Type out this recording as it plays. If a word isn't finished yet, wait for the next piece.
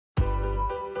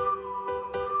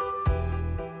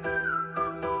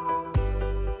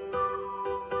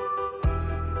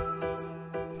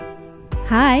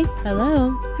Hi.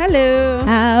 Hello. Hello.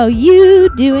 How you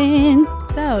doing?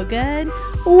 So good.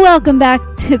 Welcome back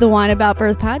to the Wine About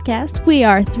Birth podcast. We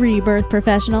are three birth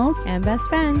professionals, And best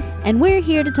friends. and we're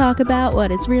here to talk about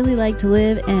what it's really like to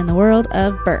live in the world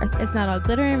of birth. It's not all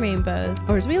glitter and rainbows.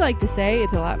 Or as we like to say,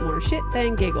 it's a lot more shit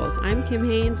than giggles. I'm Kim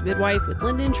Haynes, midwife with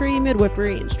Linden Tree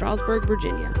Midwifery in Strasburg,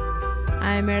 Virginia.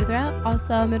 I'm Meredith Rout,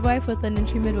 also a midwife with Linden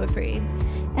Tree Midwifery.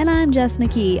 And I'm Jess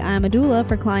McKee. I'm a doula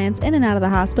for clients in and out of the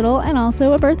hospital and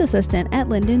also a birth assistant at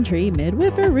Linden Tree I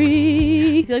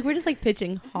Midwifery. feel like we're just like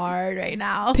pitching hard right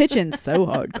now. Pitching so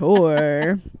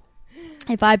hardcore.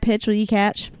 If I pitch, will you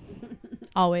catch?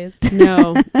 Always.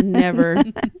 No, never.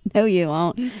 No, you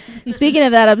won't. Speaking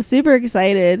of that, I'm super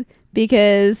excited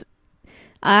because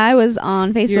I was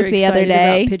on Facebook You're the other excited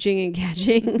day. about pitching and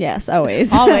catching. Yes,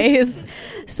 always. Always.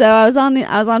 So I was on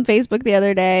Facebook the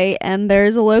other day, and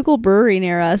there's a local brewery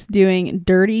near us doing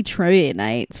dirty trivia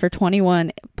nights for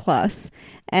 21 plus.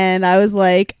 And I was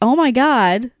like, oh my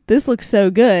God, this looks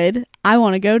so good. I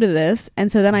want to go to this.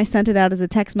 And so then I sent it out as a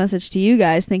text message to you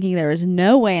guys, thinking there was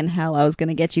no way in hell I was going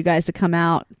to get you guys to come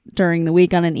out during the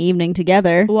week on an evening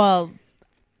together. Well,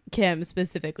 Kim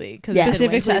specifically. Because Yes. it's in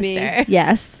Specifically me. Winchester.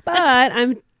 Yes, But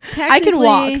I'm I can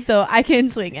walk, technically- so I can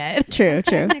swing it. true.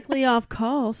 technically off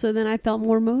call, so then I felt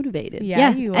more motivated. Yeah,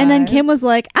 Yeah. you And then are. Kim was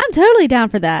like, I'm totally down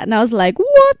for that. And I was like,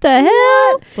 what the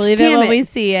hell? Believe it Damn when it. we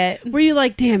see it. Were you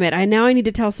like, damn it, I need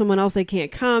to tell someone else they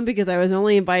can't come because I was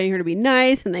only inviting her to be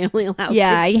nice and they only allow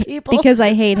Yeah, 6 people? because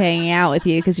I hate hanging out with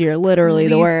you because you're literally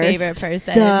the Least worst. favorite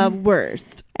person. the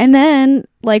worst. And then,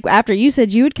 like, after you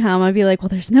said you would come, I'd be like, well,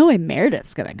 there's no way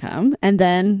Meredith's going to come. And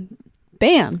then,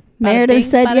 bam, Meredith bing,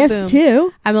 said bada yes, boom.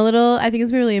 too. I think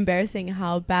it's really embarrassing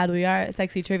how bad we are at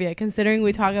sexy trivia. Considering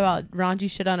we talk about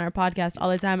raunchy shit on our podcast all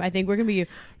the time, I think we're going to be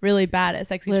really bad at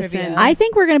sexy Listen, trivia. I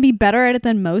think we're going to be better at it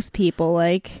than most people.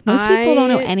 Like, most people don't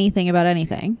know I- anything about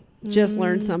anything. Just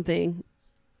learned Mm. something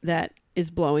that is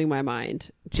blowing my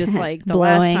mind. Just like the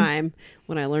Blowing. last time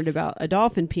when I learned about a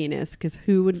dolphin penis, because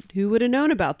who would have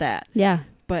known about that? Yeah.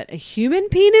 But a human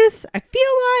penis, I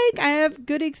feel like I have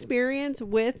good experience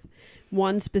with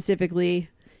one specifically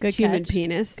Good human catch.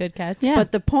 penis. Good catch. Yeah.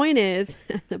 But the point is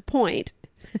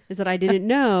that I didn't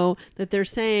know that they're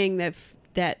saying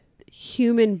that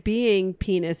human being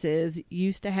penises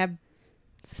used to have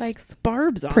Spikes.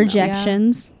 barbs on them.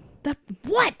 Projections.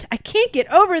 What? I can't get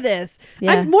over this.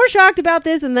 Yeah. I'm more shocked about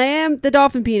this than I am the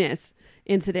dolphin penis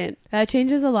incident. That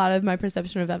changes a lot of my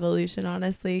perception of evolution,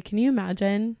 honestly. Can you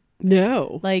imagine?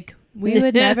 No. Like, we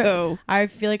would never. No. I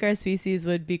feel like our species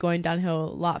would be going downhill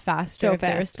a lot faster So if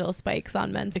there were fast. still spikes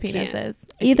on men's I can't. penises.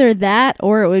 Either that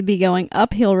or it would be going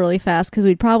uphill really fast because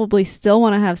we'd probably still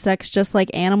want to have sex just like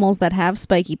animals that have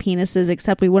spiky penises,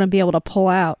 except we wouldn't be able to pull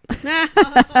out.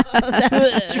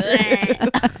 That's true.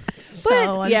 So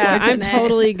But yeah, I'm unfortunate.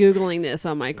 totally Googling this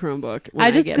on my Chromebook. When I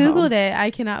just get Googled home. it.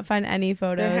 I cannot find any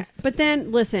photos. But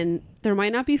then, listen, there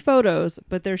might not be photos,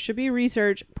 but there should be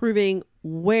research proving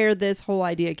where this whole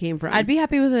idea came from. I'd be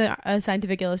happy with a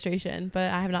scientific illustration,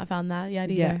 but I have not found that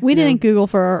yet either. Yeah. We No. didn't Google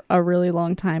for a really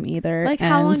long time either. Like,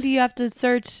 how long and- do you have to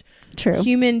search True.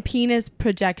 human penis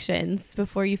projections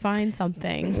before you find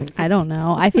something? I don't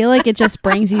know. I feel like it just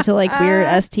brings you to like weird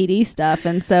STD stuff,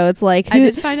 and so it's like I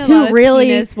who did find a who lot of really-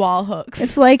 penis wall hooks.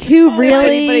 it's like who If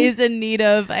really. anybody's in need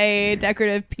of a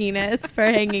decorative penis for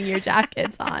hanging your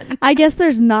jackets on. I guess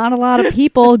there's not a lot of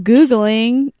people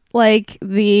Googling like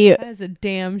the That is a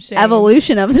damn shame.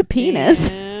 evolution of the penis.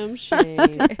 Damn shame.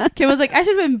 Kim was like, I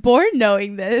should have been born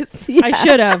knowing this. I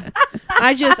should have.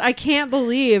 I can't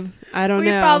believe. I don't We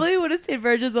know. probably would have stayed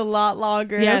virgins a lot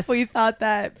longer Yes. if we thought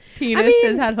that penises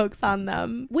mean- had hooks on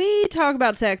them. We talk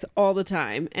about sex all the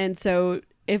time, and so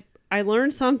if I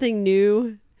learn something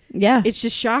new, Yeah. it's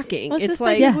just shocking. Well, it's it's just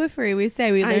like like midwifery. We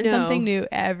say we I learn know. something new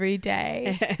every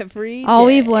day. every All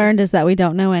day. we've learned is that we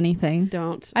don't know anything.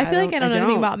 Don't. I feel like I don't know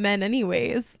anything about men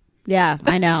anyways. Yeah,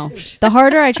 I know. The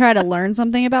harder I try to learn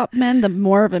something about men, the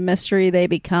more of a mystery they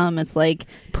become. It's like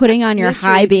putting on your Mystery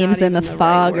high is beams not in the even the right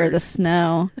fog or word. the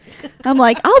snow. I'm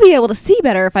like, I'll be able to see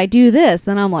better if I do this.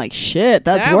 Then I'm like, shit,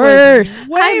 that's That was worse.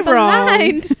 Way I'm wrong.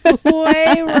 blind.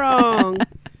 Way wrong.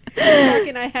 Chuck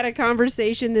and I had a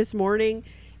conversation this morning,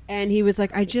 and he was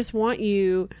like, I just want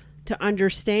you to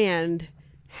understand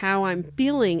how I'm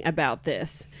feeling about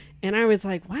this. And I was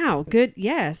like, wow, good.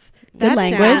 Yes. Good That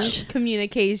language. sounds-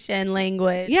 Communication,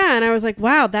 language. yeah. And I was like,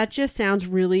 wow, that just sounds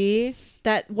really,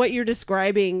 that what you're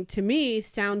describing to me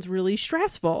sounds really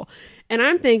stressful. And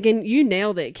I'm thinking, you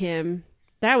nailed it, Kim.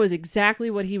 That was exactly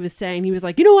what he was saying. He was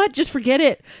like, you know what? Just forget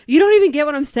it. You don't even get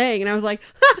what I'm saying. And I was like,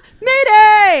 ha,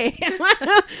 Mayday! You're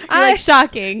like,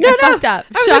 shocking. No, I no. fucked up.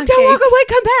 I was like, don't walk away,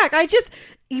 come back.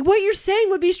 what you're saying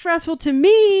would be stressful to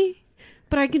me,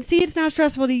 but I can see it's not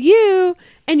stressful to you,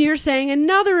 and you're saying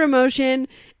another emotion,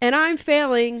 and I'm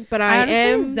failing, but I honestly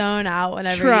am zone out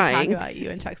whenever trying. you talk about you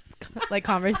in text like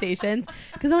conversations,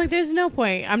 because I'm like, there's no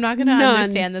point. I'm not gonna None.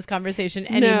 understand this conversation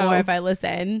anymore No. if I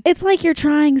listen. It's like you're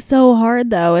trying so hard,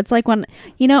 though. It's like when,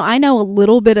 I know a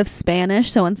little bit of Spanish.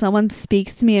 So when someone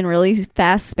speaks to me in really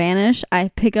fast Spanish, I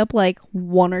pick up like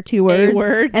one or two words.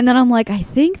 word. And then I'm like, I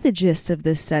think the gist of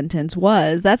this sentence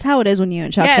was. That's how it is when you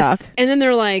and Chuck Yes. talk. And then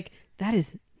they're like, that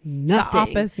is nothing. The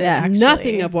opposite. Yeah. actually.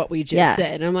 Nothing of what we just Yeah.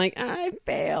 said. And I'm like, I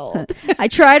failed. I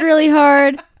tried really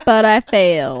hard, but I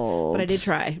failed. But I did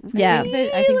try. Yeah. I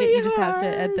think that you just Really have to,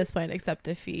 at hard. this point, accept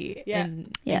defeat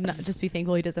and Yes. not just be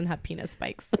thankful he doesn't have penis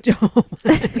spikes. Oh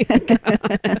my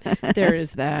God. There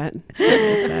is that.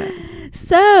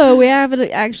 So we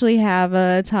actually have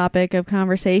a topic of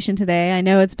conversation today. I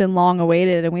know it's been long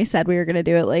awaited, and we said we were going to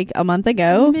do it like a month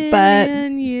ago, but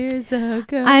Million years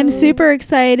ago. I'm super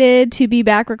excited to be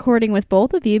back recording with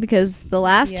both of you because the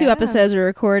last two Yeah. episodes we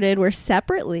recorded were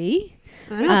separately.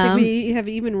 I don't think we have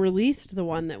even released the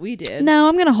one that we did. No,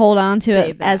 I'm going to hold on to Save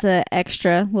it that. as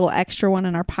a little extra one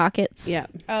in our pockets. Yeah.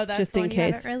 Oh, that's just the in one you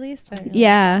case. haven't released. I know.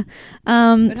 Yeah.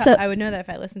 But So I would know that if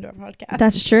I listened to our podcast.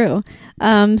 that's true.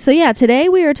 So yeah, today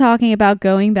we are talking about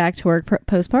going back to work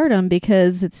postpartum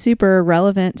because it's super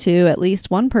relevant to at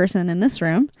least one person in this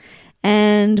room.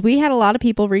 And we had a lot of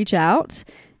people reach out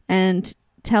and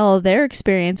tell their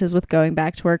experiences with going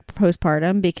back to work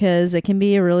postpartum because it can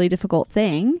be a really difficult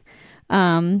thing.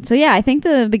 So yeah, I think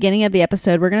the beginning of the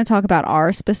episode, we're going to talk about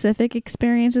our specific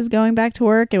experiences going back to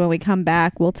work. And when we come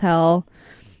back, we'll tell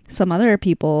some other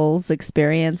people's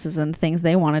experiences and things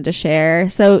they wanted to share.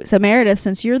 So Meredith,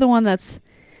 since you're the one that's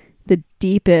the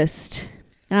deepest,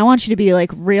 and I want you to be like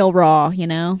real raw,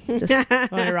 just I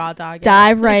want a raw dog.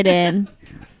 dive right in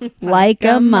like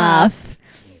a muff.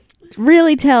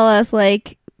 Really tell us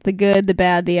like the good, the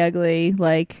bad, the ugly,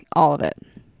 like all of it.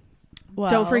 Well,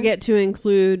 Don't forget to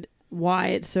include why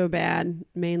it's so bad,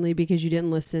 mainly because you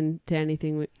didn't listen to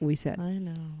anything we said. I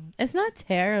know. It's not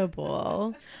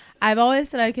terrible. I've always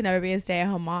said I could never be a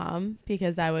stay-at-home mom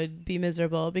because I would be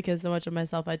miserable because so much of my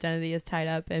self-identity is tied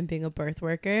up in being a birth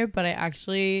worker. But I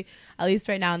actually, at least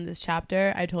right now in this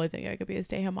chapter, I totally think I could be a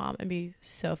stay-at-home mom and be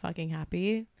so fucking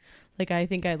happy. Like, I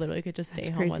think I literally could just stay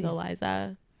That's home with crazy.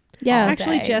 Eliza. Yeah. all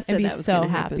Actually, day Jess said and be that was so gonna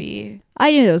happen. happy.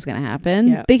 I knew that was going to happen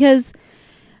Yeah. because,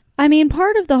 I mean,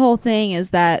 part of the whole thing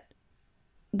is that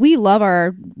we love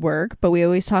our work, but we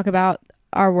always talk about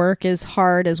our work is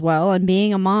hard as well. And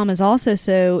being a mom is also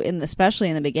especially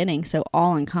in the beginning, so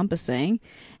all encompassing.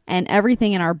 And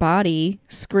everything in our body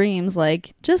screams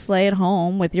like, just lay at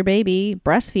home with your baby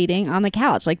breastfeeding on the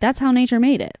couch. Like, that's how nature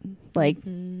made it. Like,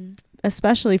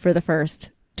 especially for the first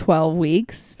 12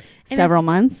 weeks, And several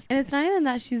months. And it's not even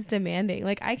that she's demanding.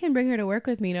 Like, I can bring her to work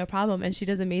with me, no problem. And she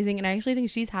does amazing. And I actually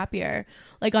think she's happier.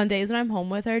 Like, on days when I'm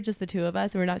home with her, just the two of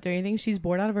us, and we're not doing anything, she's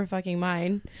bored out of her fucking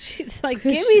mind. She's like,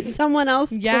 give me someone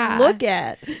else Yeah. to look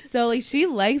at. So, like, she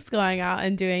likes going out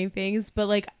and doing things, but,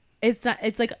 like, it's not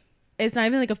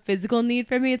even, like, a physical need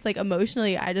for me. It's, like,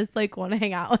 emotionally, I just, like, want to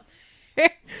hang out with her.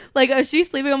 Like, if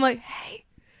she's sleeping, I'm like, hey,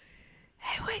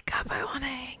 wake up. I want to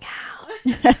hang out.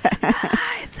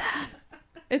 Eliza.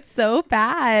 It's so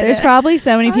bad. There's probably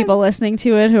so many people listening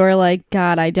to it who are like,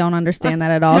 God, I don't understand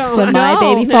that at all. Because when my No,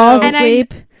 baby no. falls And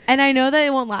asleep, And I know that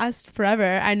it won't last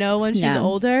forever. I know when she's No.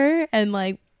 older and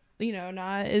like,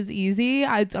 not as easy,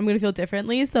 I'm going to feel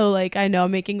differently. So like, I know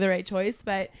I'm making the right choice,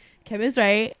 but Kim is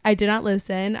right. I did not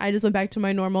listen. I just went back to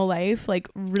my normal life, like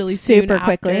really Super soon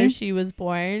quickly. after she was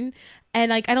born. And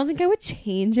like, I don't think I would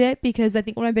change it because I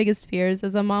think one of my biggest fears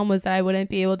as a mom was that I wouldn't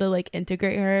be able to like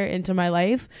integrate her into my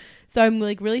life. So I'm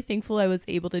like really thankful I was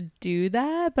able to do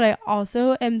that. But I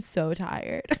also am so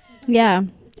tired. yeah.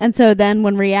 And so then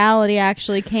when reality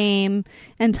actually came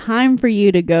and time for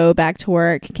you to go back to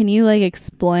work, can you like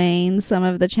explain some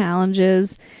of the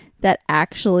challenges that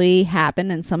actually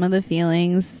happened and some of the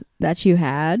feelings that you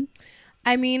had?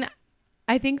 I mean,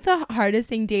 I think the hardest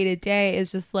thing day to day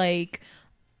is just like,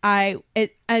 I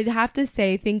have to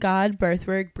say, thank God birth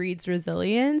work breeds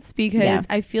resilience because Yeah.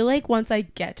 I feel like once I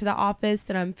get to the office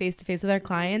and I'm face to face with our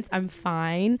clients, I'm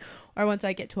fine. Or once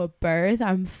I get to a birth,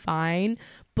 I'm fine.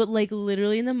 But like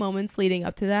literally in the moments leading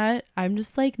up to that, I'm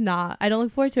just like I don't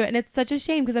look forward to it. And it's such a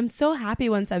shame because I'm so happy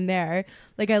once I'm there.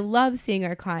 Like I love seeing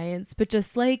our clients, but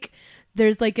just like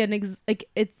there's like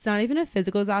it's not even a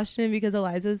physical exhaustion because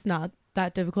Eliza's not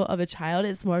that difficult of a child.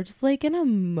 It's more just like an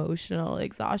emotional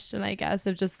exhaustion, I guess,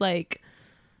 of just like,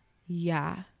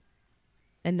 yeah.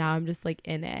 And now I'm just like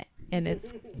in it. and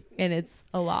it's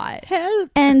a lot. Help.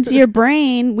 And your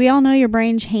brain, we all know your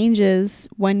brain changes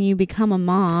when you become a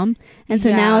mom. And so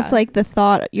now Yeah. it's like the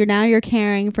thought, you're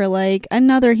caring for like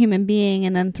another human being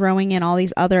and then throwing in all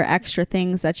these other extra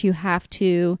things that you have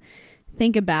to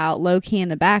think about low key in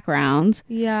the background.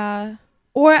 Yeah.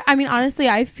 Or I mean, honestly,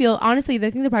 I think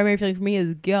the primary feeling for me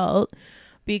is guilt,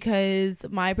 because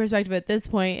my perspective at this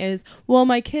point is, well,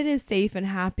 my kid is safe and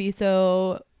happy,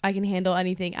 so I can handle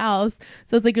anything else.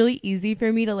 So it's like really easy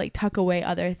for me to like tuck away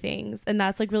other things. And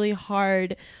that's like really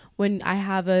hard when I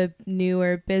have a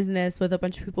newer business with a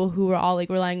bunch of people who are all like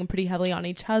relying pretty heavily on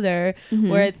each other,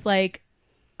 where it's like,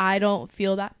 I don't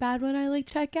feel that bad when I like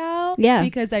check out, Yeah.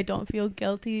 because I don't feel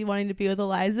guilty wanting to be with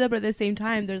Eliza, but at the same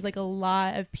time there's like a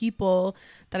lot of people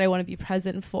that I want to be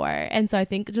present for. And so I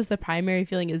think just the primary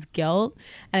feeling is guilt,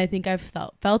 and I think I've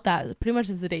felt that pretty much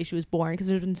since the day she was born, because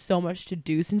there's been so much to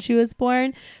do since she was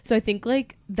born. So I think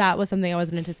like that was something I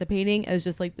wasn't anticipating, as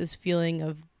just like this feeling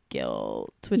of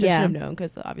guilt, which I Yeah. should have known,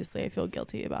 because obviously I feel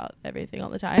guilty about everything all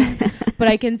the time. But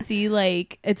I can see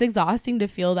like it's exhausting to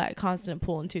feel that constant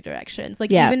pull in two directions.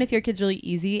 Like Yeah. even if your kid's really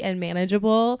easy and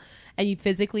manageable and you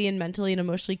physically and mentally and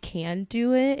emotionally can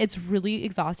do it, it's really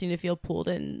exhausting to feel pulled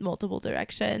in multiple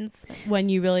directions when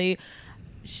you really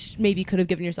maybe could have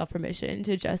given yourself permission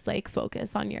to just like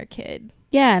focus on your kid.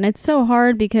 Yeah, and it's so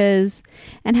hard because,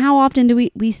 and how often do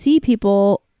we see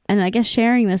people, and I guess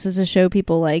sharing this is to show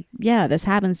people like, yeah, this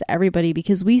happens to everybody,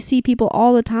 because we see people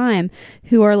all the time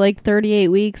who are like 38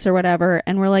 weeks or whatever,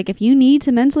 and we're like, if you need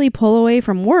to mentally pull away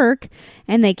from work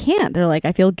and they can't, they're like,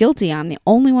 I feel guilty, I'm the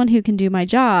only one who can do my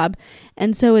job.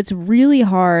 And so it's really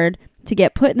hard to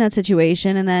get put in that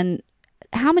situation. And then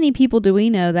how many people do we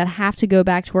know that have to go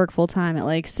back to work full time at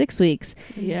like 6 weeks,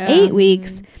 Yeah. 8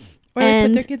 weeks? Or they put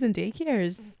And- their kids in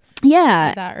daycares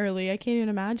Yeah. that early. I can't even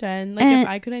imagine. Like And- if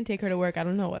I couldn't take her to work, I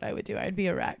don't know what I would do. I'd be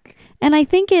a wreck. And I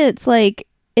think it's like,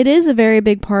 it is a very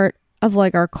big part of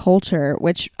like our culture,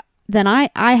 which then I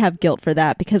have guilt for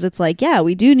that, because it's like, yeah,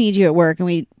 we do need you at work and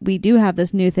we do have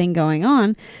this new thing going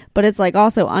on, but it's like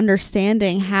also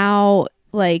understanding how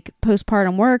like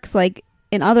postpartum works. Like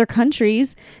in other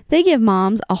countries, they give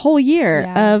moms a whole year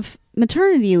Yeah. of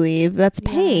maternity leave that's Yeah.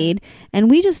 paid, and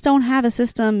we just don't have a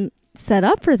system set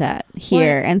up for that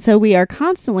here. And so we are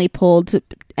constantly pulled to,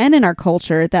 and in our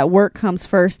culture, that work comes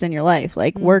first in your life.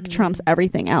 Like work trumps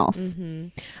everything else.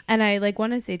 And I like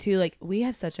want to say too, like we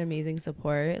have such amazing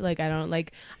support. Like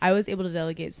I was able to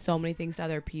delegate so many things to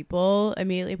other people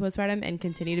immediately postpartum and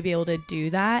continue to be able to do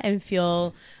that and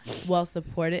feel well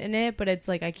supported in it. But it's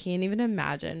like I can't even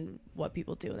imagine what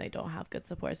people do when they don't have good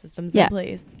support systems Yeah. in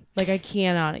place. Like I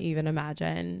cannot even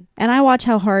imagine. And I watch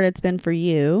how hard it's been for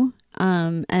you,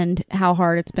 and how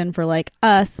hard it's been for like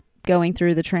us going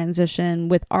through the transition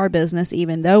with our business,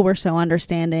 even though we're so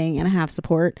understanding and have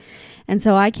support. And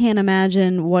so I can't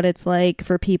imagine what it's like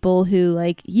for people who,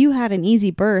 like, you had an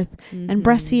easy birth and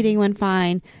breastfeeding went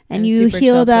fine and you super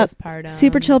healed chill up, postpartum.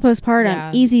 super chill postpartum,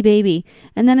 Yeah. easy baby.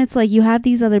 And then it's like you have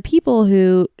these other people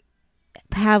who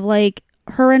have like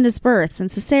horrendous births and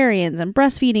cesareans and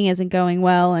breastfeeding isn't going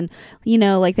well, and you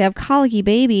know, like they have colicky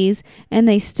babies and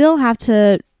they still have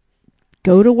to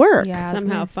go to work. Yeah, I was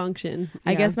Somehow gonna function.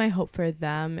 I Yeah. guess my hope for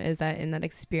them is that in that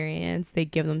experience, they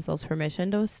give themselves permission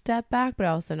to step back, but I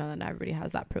also know that not everybody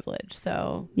has that privilege.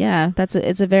 So Yeah,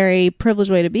 it's a very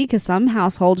privileged way to be, because some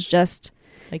households just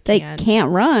like they can't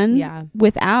run Yeah.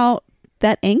 without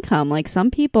that income. Like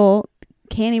some people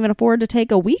can't even afford to take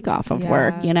a week off of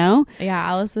work, Yeah. you know? Yeah,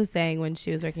 Alice was saying when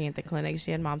she was working at the clinic,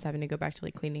 she had moms having to go back to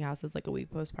like cleaning houses like a week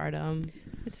postpartum,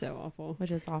 It's so awful. which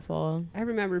is awful. I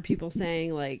remember people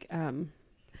saying like,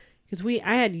 because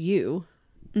I had you,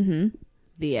 Mm-hmm.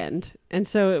 the end, and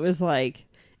so it was like,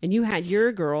 and you had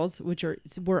your girls, which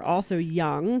were also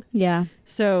young. Yeah.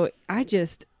 So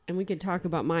and we can talk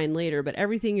about mine later, but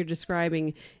everything you're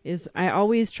describing is, I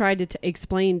always tried to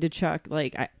explain to Chuck,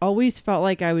 like, I always felt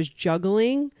like I was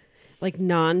juggling like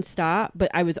nonstop,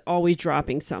 but I was always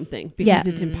dropping something because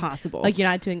Yeah. it's impossible. Like you're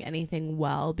not doing anything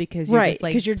well because you're Right, just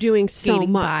like 'cause you're doing so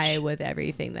skating much. by with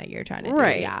everything that you're trying to do.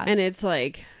 right. Yeah. And it's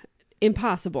like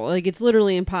impossible. Like it's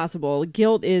literally impossible.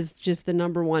 Guilt is just the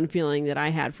number one feeling that I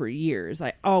had for years.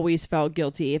 I always felt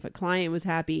guilty. If a client was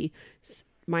happy,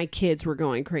 my kids were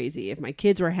going crazy. If my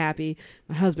kids were happy,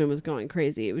 my husband was going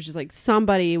crazy. It was just like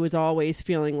somebody was always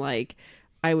feeling like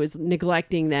I was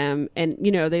neglecting them. And,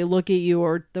 you know, they look at you,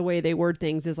 or the way they word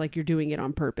things is like you're doing it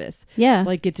on purpose. Yeah.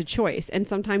 Like it's a choice. And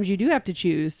sometimes you do have to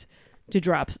choose to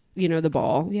drop, you know, the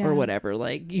ball Yeah. or whatever.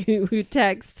 Like you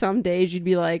text, some days you'd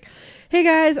be like, hey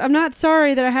guys, I'm not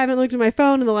sorry that I haven't looked at my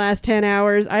phone in the last 10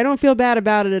 hours. I don't feel bad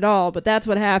about it at all, but that's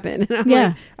what happened. And I'm Yeah.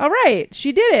 like, all right,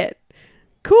 she did it.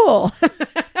 Cool.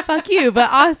 Fuck you, but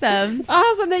awesome.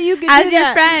 Awesome that you could As do your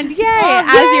that. friend, yay. Oh,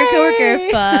 As your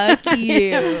yay. coworker, fuck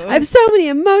you. I have so many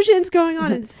emotions going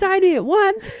on inside me at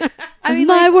once. I As mean,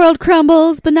 my like, world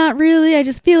crumbles, but not really. I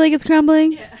just feel like it's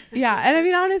crumbling. yeah, and I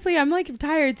mean, honestly, I'm like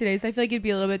tired today, so I feel like it'd be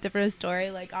a little bit different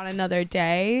story, like on another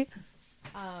day.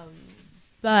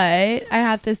 But I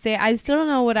have to say, I still don't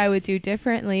know what I would do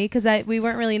differently because we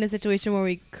weren't really in a situation where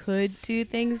we could do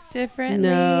things differently.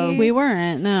 No. We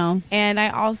weren't, no. And I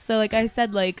also, like I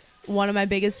said, like one of my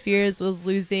biggest fears was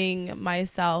losing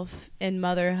myself in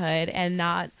motherhood and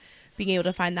not being able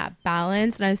to find that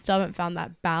balance. And I still haven't found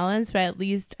that balance, but at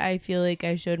least I feel like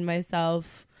I showed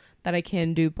myself that I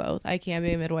can do both. I can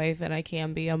be a midwife and I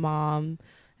can be a mom.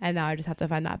 And now I just have to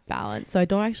find that balance. So I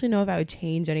don't actually know if I would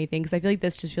change anything because I feel like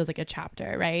this just feels like a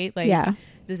chapter, right? Like, Yeah.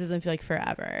 this doesn't feel like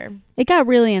forever. It got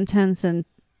really intense in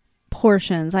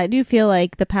portions. I do feel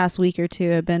like the past week or two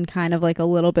have been kind of like a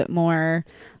little bit more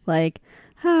like,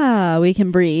 we can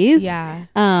breathe. Yeah.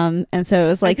 And so it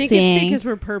was like I think seeing. it's because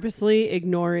we're purposely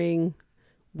ignoring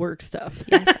work stuff.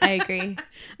 Yes, I agree.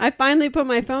 I finally put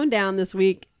my phone down this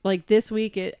week. Like this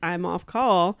week, I'm off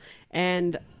call,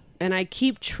 and I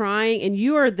keep trying. And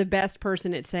you are the best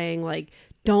person at saying, like,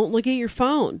 don't look at your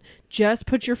phone. Just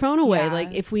put your phone away. Yeah.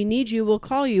 Like, if we need you, we'll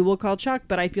call you. We'll call Chuck.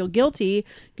 But I feel guilty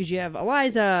because you have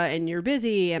Eliza and you're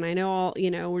busy. And I know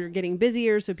we're getting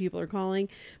busier, so people are calling.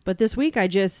 But this week, I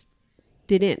just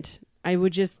didn't. I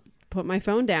would just put my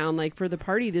phone down, like for the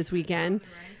party this weekend.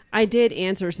 I did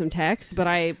answer some texts, but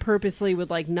I purposely would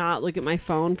like not look at my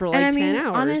phone for like and I 10 mean,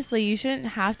 hours. honestly, you shouldn't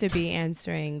have to be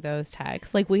answering those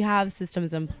texts. Like, we have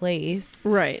systems in place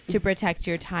Right. to protect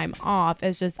your time off.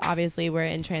 It's just obviously we're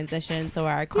in transition, so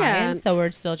are our clients. So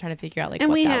we're still trying to figure out like And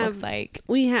what we that have- looks like.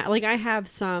 We have like I have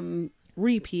some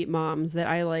repeat moms that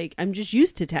I'm just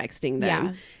used to texting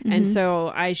them. Yeah. And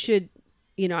so I should,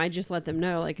 I just let them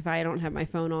know, like, if I don't have my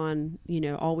phone on,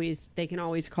 they can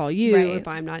always call you Right. if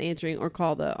I'm not answering, or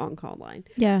call the on-call line.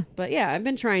 Yeah. But yeah, I've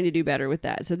been trying to do better with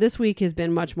that. So this week has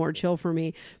been much more chill for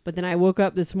me. But then I woke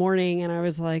up this morning and I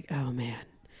was like, oh man,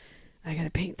 I gotta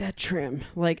paint that trim.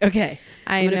 Like, okay,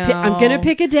 I'm gonna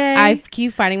pick a day. I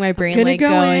keep finding my brain gonna like go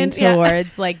going in, yeah.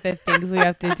 towards like the things we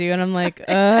have to do, and I'm like,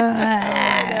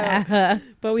 ugh.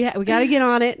 but we got to get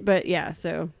on it. But yeah,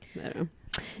 so I don't know.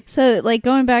 So, like,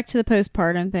 going back to the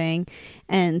postpartum thing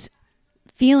and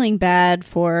feeling bad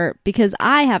because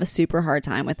I have a super hard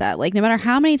time with that. Like, no matter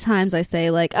how many times I say,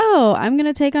 like, oh, I'm going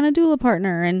to take on a doula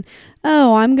partner, and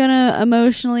oh, I'm going to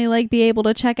emotionally, like, be able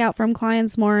to check out from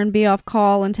clients more and be off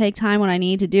call and take time when I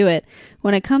need to do it.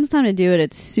 When it comes time to do it,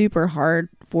 it's super hard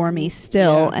for me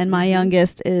still. Yeah. And my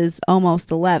youngest is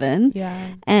almost 11. Yeah.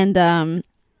 And,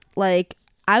 like,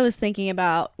 I was thinking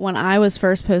about when I was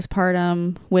first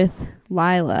postpartum with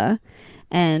Lila,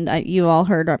 and you all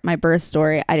heard my birth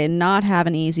story. I did not have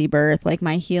an easy birth. Like,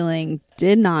 my healing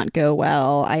did not go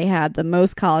well. I had the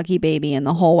most colicky baby in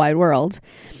the whole wide world.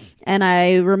 And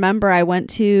I remember I went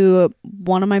to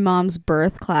one of my mom's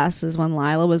birth classes when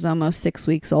Lila was almost 6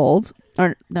 weeks old,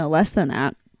 or no, less than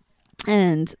that.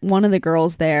 And one of the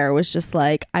girls there was just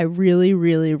like, I really,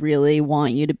 really, really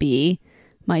want you to be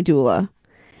my doula.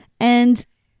 And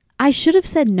I should have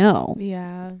said no,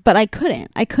 Yeah. but I couldn't.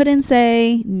 I couldn't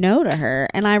say no to her.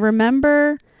 And I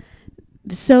remember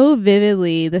so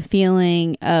vividly the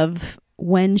feeling of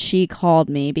when she called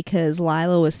me, because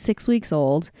Lila was 6 weeks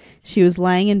old. She was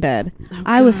laying in bed. Oh,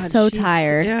 I was God, so she's-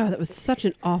 tired. Yeah, that was such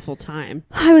an awful time.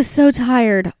 I was so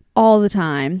tired all the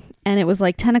time. And it was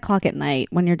like 10 o'clock at night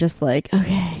when you're just like,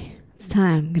 okay, it's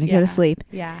time. I'm going to go Yeah. to sleep.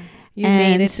 Yeah. You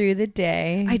And made it through the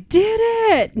day. I did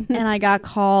it. And I got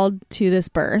called to this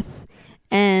birth,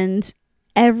 and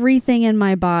everything in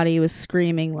my body was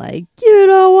screaming like, you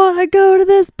don't want to go to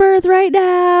this birth right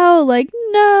now, like,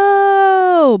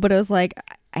 no. But it was like,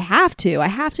 I have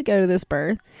to go to this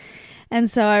birth. And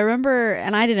so I remember,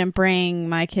 and I didn't bring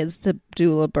my kids to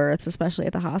doula births, especially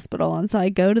at the hospital. And so I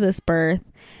go to this birth,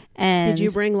 and Did you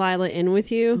bring Lila in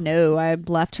with you? no, I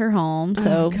left her home. Oh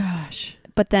So, gosh,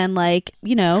 but then, like,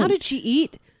 how did she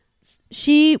eat?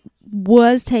 she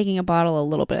was taking a bottle a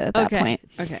little bit at that point.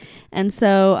 Okay. And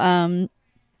so,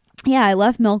 yeah, I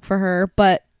left milk for her,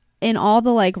 but in all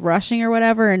the like rushing or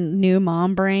whatever and new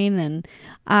mom brain, and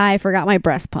I forgot my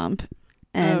breast pump.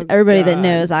 And Oh, everybody that God.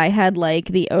 knows, I had like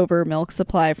the over milk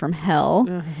supply from hell.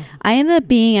 Ugh. I ended up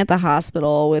being at the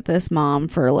hospital with this mom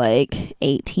for like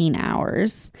 18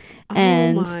 hours.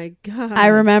 And oh my God. I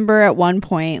remember at one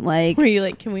point, like, Were you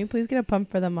like, can we please get a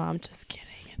pump for the mom? Just kidding.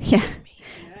 yeah.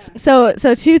 So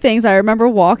two things. I remember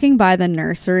walking by the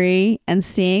nursery and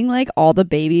seeing like all the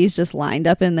babies just lined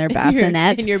up in their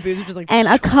bassinets, And your boobs just like. and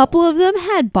a couple of them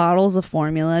had bottles of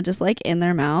formula just like in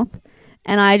their mouth,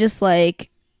 and I just like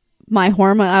my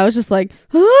hormone. I was just like,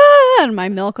 ah, and my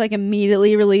milk like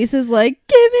immediately releases like,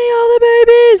 give me all the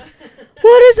babies.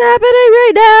 What is happening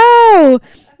right now?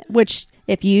 Which,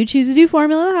 if you choose to do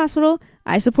formula in the hospital,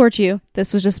 I support you.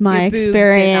 This was just my Your boobs did not,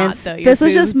 experience. though. Your This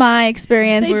was just boobs- my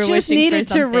experience. They We're just wishing needed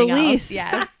for to something else. release.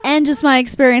 Yes. And just my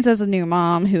experience as a new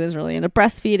mom who was really into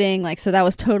breastfeeding. Like, so that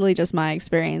was totally just my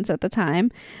experience at the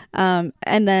time. And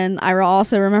then I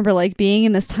also remember like being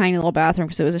in this tiny little bathroom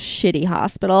because it was a shitty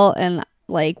hospital, and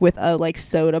like with a like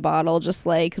soda bottle just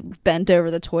like bent over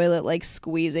the toilet, like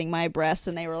squeezing my breasts,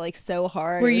 and they were like so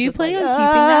hard. Were It was you just planning like, on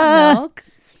keeping that milk?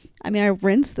 I mean, I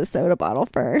rinsed the soda bottle Oh,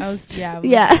 first. yeah.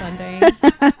 Yeah.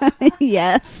 Sunday.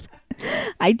 Yes,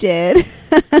 I did.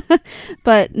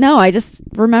 But no, I just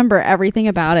remember everything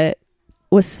about it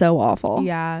was so awful.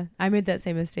 Yeah, I made that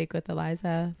same mistake with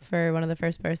Eliza for one of the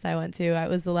first births I went to. It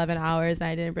was 11 hours and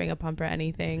I didn't bring a pump or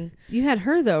anything. You had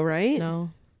her though, right?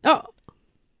 No. Oh,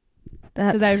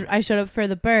 That's Because I showed up for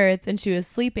the birth and she was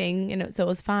sleeping, and so it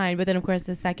was fine. But then, of course,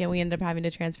 the second we ended up having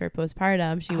to transfer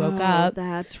postpartum, she woke up.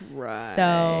 That's right.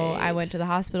 So I went to the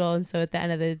hospital, and so at the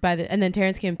end of and then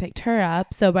Terrence came and picked her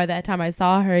up. So by the time I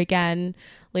saw her again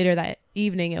later that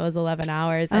evening, it was 11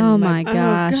 hours. And oh my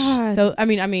gosh. God. So I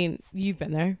mean, you've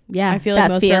been there. Yeah, I feel like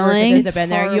that most feeling. workers have been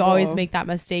there. You always horrible. make that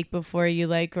mistake before you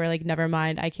were like, never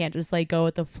mind, I can't just like go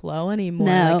with the flow anymore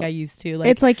No. like I used to. Like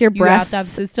It's like your you have to have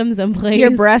breasts. systems in place.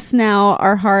 Your breasts now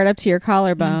are hard up to your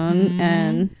collarbone,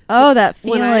 and that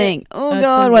When feeling. Oh That's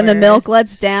god, the when the milk worst.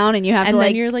 lets down, and you have and to then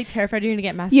like you're like terrified you're gonna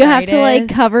get mastitis. you have to like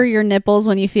cover your nipples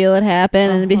when you feel it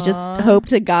happen, and just Uh-huh. hope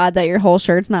to God that your whole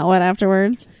shirt's not wet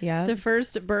afterwards. Yeah. The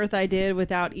first birth I did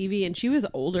without Evie, and she was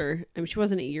older. I mean, she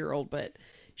wasn't a year old, but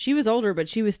she was older, but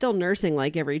she was still nursing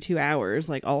like every 2 hours,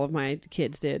 like all of my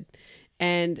kids did.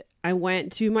 And I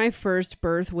went to my first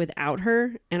birth without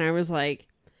her, and I was like,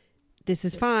 this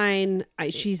is fine.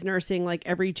 She's nursing like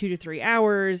every 2 to 3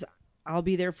 hours. I'll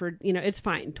be there for, it's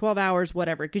fine. 12 hours,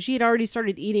 whatever. Because she had already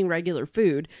started eating regular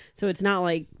food. So it's not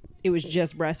like it was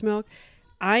just breast milk.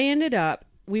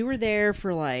 We were there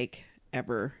for like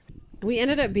ever. We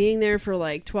ended up being there for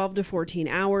like 12 to 14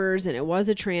 hours, and it was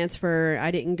a transfer.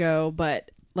 I didn't go, but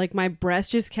like my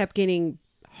breast just kept getting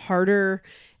harder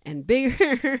and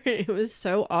bigger. It was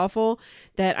so awful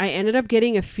that I ended up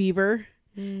getting a fever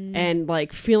and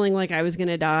like feeling like I was going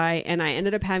to die. And I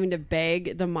ended up having to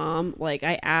beg the mom. Like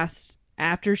I asked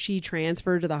after she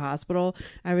transferred to the hospital,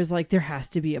 I was like, there has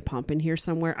to be a pump in here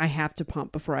somewhere. I have to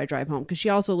pump before I drive home. Cause she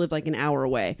also lived like an hour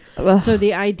away. Ugh. So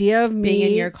the idea of being me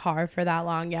in your car for that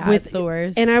long, yeah, with- it's the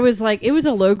worst. and I was like, it was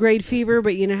a low grade fever,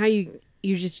 but you know how you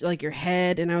just like your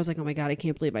head, and I was like, oh my God, I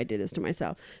can't believe I did this to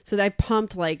myself. So I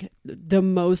pumped like the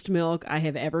most milk I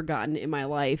have ever gotten in my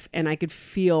life, and I could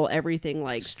feel everything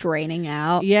like, Straining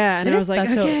out. yeah. And It I is was like,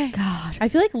 such a- okay. God. I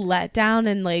feel like letdown,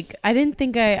 and like I don't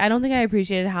think I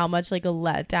appreciated how much like a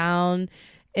letdown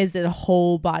is a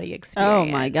whole body experience. Oh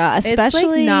my God. It's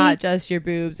Especially like not just your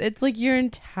boobs. It's like your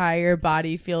entire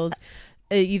body feels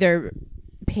either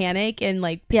panic and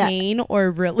like Yeah. pain or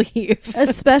relief.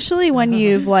 especially when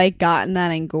you've like gotten that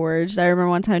engorged. I remember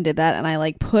one time I did that, and I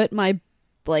like put my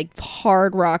like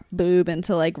hard rock boob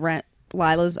into like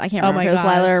Lila's. I can't Oh remember my if it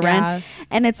was Lila or gosh, Ren. yeah.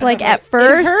 And it's like at It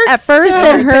first hurts it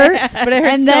so hurts, But it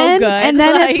hurts and so then good. and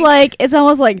then it's like it's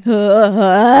almost like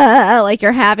like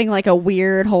you're having like a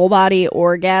weird whole body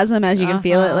orgasm as you can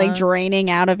feel it like Uh-huh. draining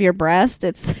out of your breast.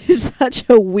 It's such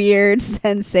a weird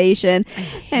sensation. I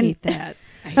hate that.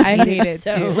 I hate it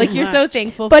so too. Like you're so much.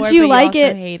 thankful But for you it, like also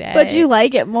it. hate it. But you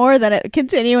like it more than it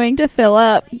continuing to fill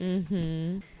up.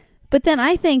 Mm-hmm. But then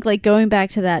I think, like, going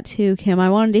back to that too, Kim, I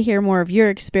wanted to hear more of your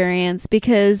experience,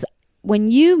 because when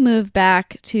you moved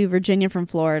back to Virginia from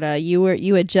Florida, you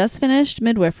had just finished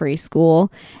midwifery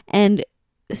school, and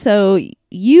so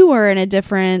you were in a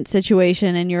different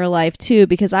situation in your life too,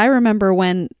 because I remember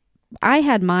when I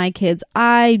had my kids,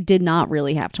 I did not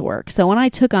really have to work. So when I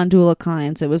took on doula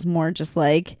clients, it was more just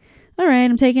like, all right,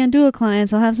 I'm taking on doula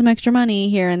clients. I'll have some extra money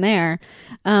here and there.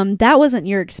 That wasn't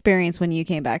your experience when you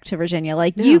came back to Virginia.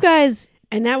 Like No. you guys,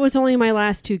 And that was only my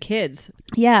last 2 kids.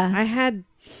 yeah, I had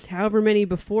however many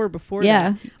before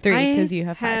yeah. that. 3 because you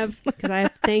have 5. because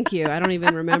thank you. I don't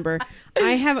even remember.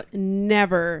 I have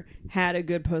never had a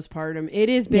good postpartum. It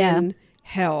has been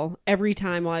hell every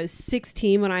time. Well, I was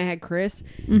 16 when I had Chris.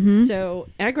 Mm-hmm. So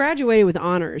I graduated with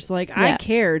honors. Like I Yeah.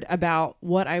 cared about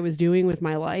what I was doing with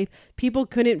my life. People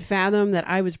couldn't fathom that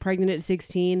I was pregnant at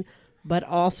 16. but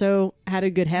also had a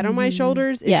good head on my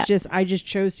shoulders. It's Yeah. just, I just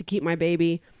chose to keep my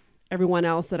baby. Everyone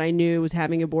else that I knew was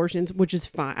having abortions, which is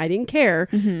fine. I didn't care,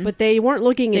 but they weren't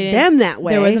looking They at didn't- them that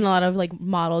way. There wasn't a lot of like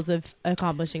models of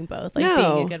accomplishing both, like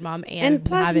No. being a good mom and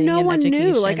plus having no an one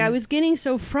knew. Like, education. I was getting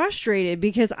so frustrated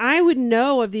because I would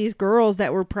know of these girls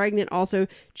that were pregnant also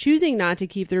choosing not to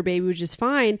keep their baby, which is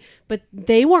fine, but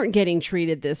they weren't getting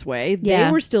treated this way. Yeah.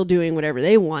 They were still doing whatever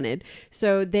they wanted.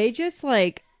 So they just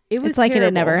like, it was It's like it had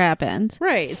terrible. never happened.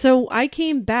 Right. So I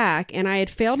came back and I had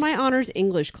failed my honors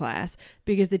English class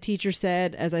because the teacher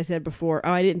said, as I said before,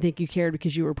 oh, I didn't think you cared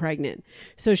because you were pregnant.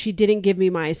 So she didn't give me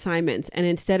my assignments. And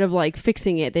instead of like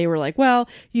fixing it, they were like, well,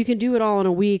 you can do it all in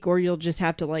a week or you'll just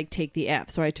have to like take the F.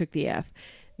 So I took the F.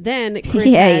 Then Chris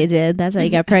Yeah, had- you did. That's how you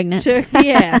got pregnant. took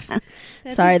the F.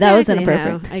 That's Sorry, that was exactly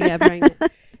inappropriate. how I got pregnant.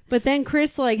 But then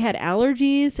Chris like had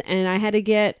allergies and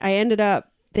I ended up,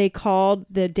 they called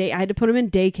the day, I had to put him in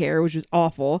daycare, which was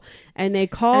awful. And they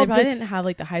And called they probably this, didn't have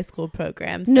like the high school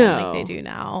programs then, No. like they do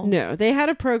now. no, they had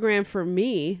a program for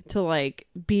me to like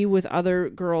be with other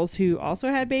girls who also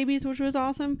had babies, which was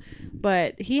awesome.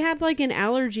 But he had like an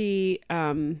allergy,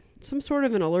 some sort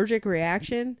of an allergic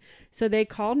reaction. So they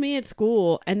called me at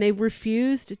school and they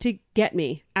refused to get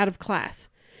me out of class.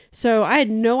 So I had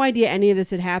no idea any of this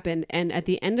had happened. And at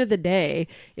the end of the day,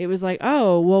 it was like,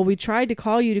 oh, well, we tried to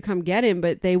call you to come get him,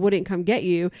 but they wouldn't come get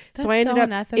you. That's so I ended so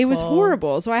up, it was unethical.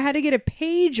 horrible. So I had to get a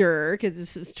pager because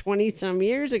this is 20 some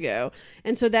years ago.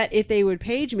 And so that if they would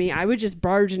page me, I would just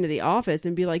barge into the office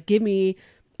and be like, give me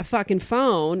a fucking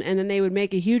phone. And then they would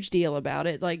make a huge deal about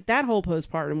it. Like that whole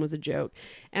postpartum was a joke.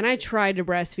 And I tried to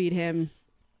breastfeed him,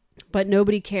 but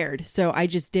nobody cared. So I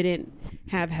just didn't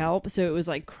have help. So it was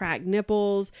like cracked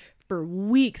nipples. For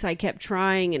weeks I kept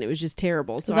trying and it was just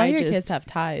terrible. So Because all I your just kids have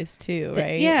ties too,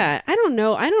 right? Yeah, I don't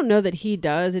know that he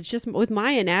does. It's just with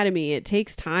my anatomy, it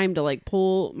takes time to like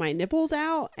pull my nipples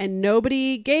out and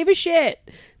nobody gave a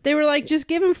shit. They were like, just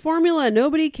give him formula.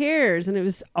 Nobody cares. And it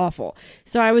was awful.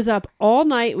 So I was up all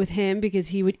night with him because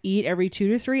he would eat every 2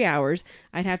 to 3 hours.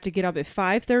 I'd have to get up at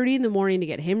 5:30 in the morning to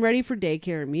get him ready for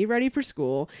daycare and me ready for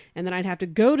school. And then I'd have to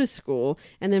go to school.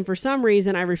 And then for some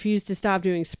reason, I refused to stop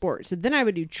doing sports. So then I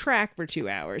would do track for 2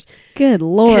 hours. Good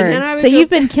Lord. then I would So go- you've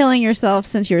been killing yourself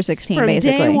since you were 16, From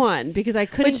basically. day one because I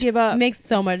couldn't Which give up. makes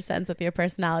so much sense with your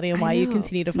personality and I why you know.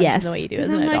 continue to function Yes. the way you do 'Cause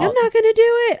as an I'm like, adult. I'm not going to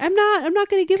do it. I'm not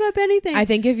going to give up anything. I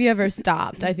think if you ever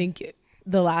stopped, I think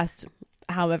the last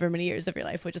however many years of your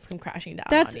life would just come crashing down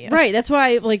That's on you. right. That's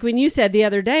why, like, when you said the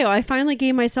other day, oh, I finally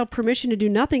gave myself permission to do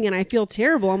nothing and I feel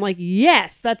terrible. I'm like,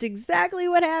 yes, that's exactly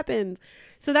what happened.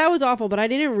 So that was awful, but I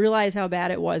didn't realize how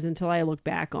bad it was until I look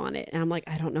back on it. And I'm like,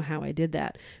 I don't know how I did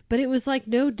that. But it was like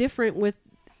no different with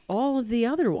all of the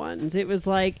other ones. It was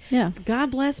like, Yeah.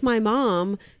 God bless my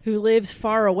mom who lives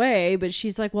far away, but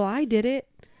she's like, well, I did it.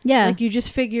 Yeah. Like, you just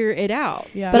figure it out.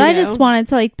 Yeah. But You I know? just wanted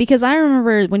to like, because I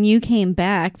remember when you came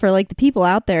back, for like the people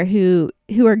out there who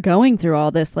are going through all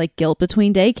this like guilt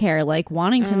between daycare, like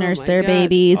wanting to Oh nurse my their God, it's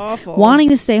babies, awful. wanting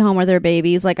to stay home with their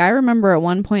babies. Like I remember at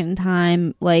one point in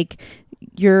time, like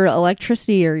your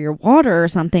electricity or your water or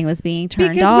something was being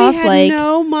turned because off. we had Like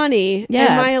no money, Yeah.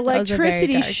 and my That was a very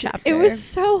electricity. dark It chapter. was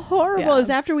so horrible. Yeah. It was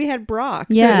after we had Brock.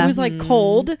 So Yeah. it was like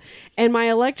cold, and my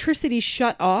electricity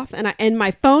shut off, and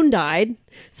my phone died.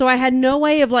 So I had no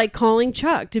way of like calling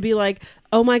Chuck to be like,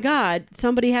 oh my God,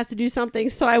 somebody has to do something.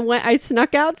 So I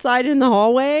snuck outside in the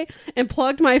hallway and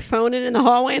plugged my phone in the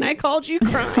hallway, and I called you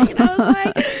crying. And I was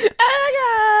like, oh my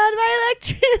God, my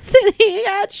electricity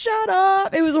got shut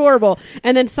off. It was horrible.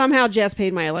 And then somehow Jess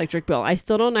paid my electric bill. I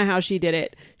still don't know how she did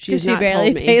it. She's she not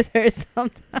barely told me. pays her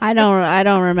something. I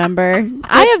don't remember.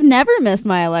 I have never missed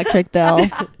my electric bill.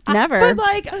 Never. But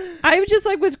like, I just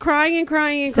like was crying and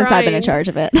crying and Since crying. I've been in charge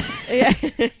of it. Yeah.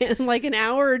 And like an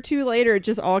hour or two later, it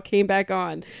just all came back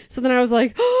on. So then I was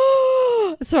like,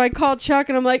 oh. So I called Chuck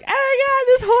and I'm like, oh my God,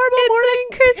 this horrible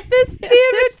morning. Christmas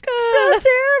miracle.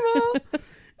 So terrible.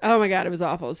 Oh my God, it was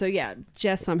awful. So yeah,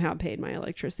 Jess somehow paid my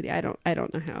electricity. I don't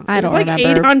know how. I It was don't like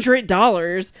remember.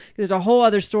 $800. There's a whole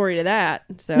other story to that.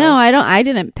 So No, I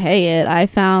didn't pay it. I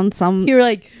found some. You were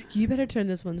like, you better turn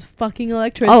this one's fucking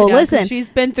electricity Oh, down 'cause listen. she's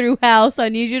been through hell, so I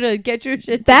need you to get your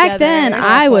shit Back together. then,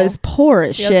 I Awful. was poor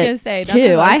as Yeah, I was shit gonna say, none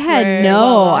too. of I us had were no,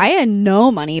 well off. I had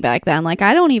no money back then. Like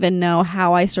I don't even know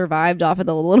how I survived off of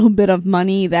the little bit of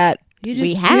money that You just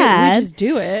we do- had. we just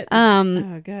do it.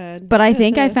 Oh god. But I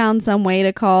think I found some way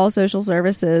to call social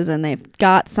services, and they've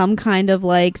got some kind of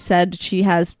like said she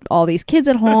has all these kids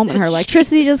at home and her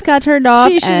electricity just got turned off,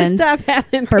 she should and stop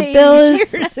having her babies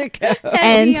bills- years ago.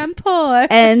 and- I'm poor.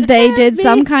 and they did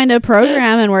some kind of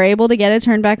program and were able to get it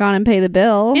turned back on and pay the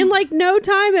bill. in like no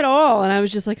time at all. And I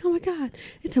was just like, oh my god,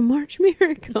 it's a March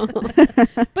miracle.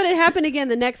 But it happened again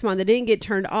the next month. It didn't get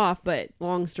turned off, but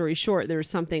long story short, there was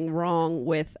something wrong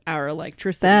with our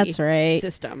electricity That's right.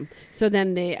 system. So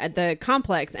then the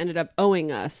complex ended up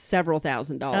owing us several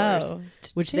 $1,000s, Oh,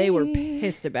 which they were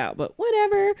pissed about. But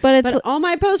whatever. But it's all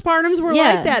my postpartums were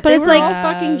Yeah, like that. but They it's were like- all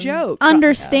fucking jokes.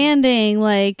 understanding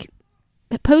like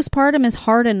postpartum is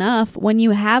hard enough when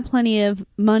you have plenty of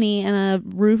money and a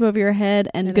roof over your head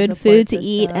and And a good support food to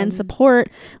eat and system. support.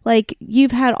 Like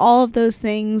you've had all of those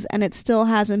things and it still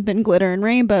hasn't been glitter and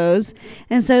rainbows.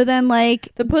 And so then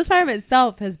like The postpartum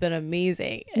itself has been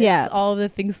amazing. It's Yeah. all the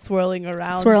things swirling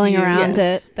around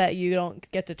it. that you don't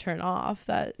get to turn off.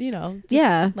 That just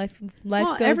Yeah. life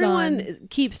Well, goes everyone on.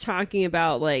 keeps talking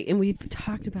about like, and we've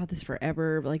talked about this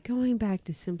forever, like going back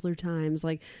to simpler times.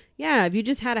 Like, yeah, if you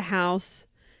just had a house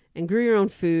and grew your own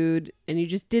food and you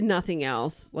just did nothing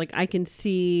else, like I can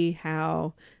see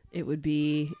how it would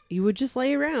be. You would just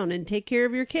lay around and take care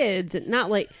of your kids and not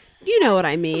like, you know what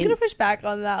I I'm mean? gonna push back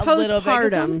on that a little bit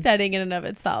because Postpartum. homesteading in and of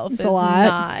itself It's is a lot.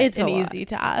 not It's an a lot. easy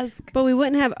task. But we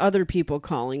wouldn't have other people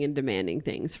calling and demanding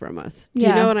things from us. Do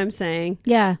Yeah. you know what I'm saying?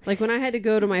 yeah. Like when I had to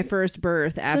go to my first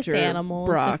birth after Just animals.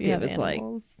 Brock, if you it have was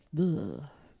animals. like, ugh,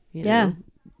 you Yeah.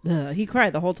 know? Ugh. He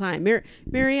cried the whole time.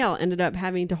 Marielle ended up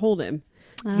having to hold him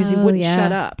because he Oh, wouldn't yeah.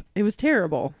 shut up. It was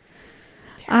terrible.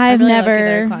 I've I'm really lucky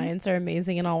their never clients are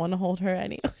amazing and all want to hold her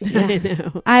anyway. I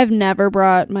know. I've never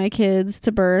brought my kids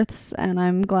to births, and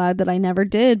I'm glad that I never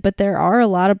did. But there are a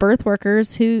lot of birth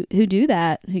workers who do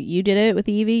that. You did it with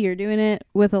Evie. You're doing it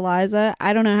with Eliza.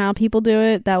 I don't know how people do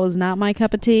it. That was not my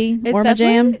cup of tea or my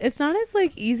jam. It's not as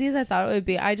like easy as I thought it would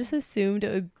be. I just assumed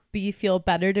it would feel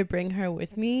better to bring her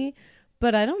with me.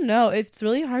 But I don't know. It's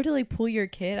really hard to like pull your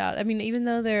kid out. I mean, even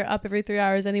though they're up every 3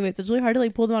 hours anyways, it's really hard to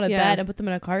like pull them out of Yeah. bed and put them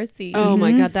in a car seat Oh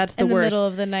my God, that's the in the worst. middle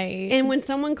of the night. And when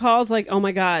someone calls like, oh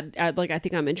my God, I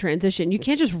think I'm in transition, you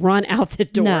can't just run out the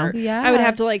door. No. Yeah. I would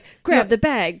have to like grab Yeah. the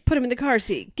bag, put him in the car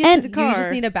seat, get And to the car. You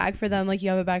just need a bag for them, like you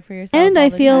have a bag for yourself. And all I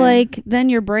the feel time. like then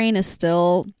your brain is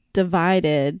still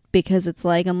divided because it's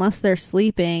like unless they're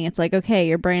sleeping, it's like okay,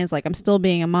 your brain is like I'm still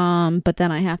being a mom, but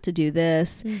then I have to do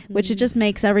this, which it just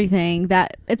makes everything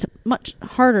that it's much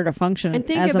harder to function And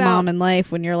think as a about- mom in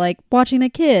life when you're like watching the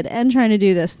kid and trying to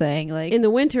do this thing. Like in the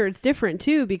winter, it's different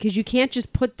too because you can't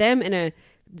just put them in a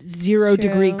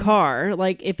 0-degree True. car.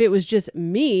 Like if it was just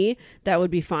me, that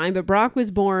would be fine. But Brock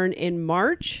was born in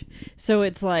March, so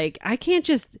it's like I can't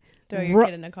just throw your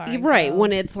kid in a car. and right go.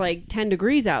 when it's like 10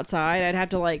 degrees outside. I'd have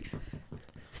to like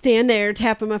stand there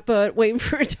tapping my foot, waiting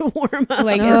for it to warm up.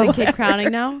 Like, Oh. is the kid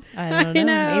crowning now? I don't I know.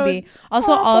 know. Maybe.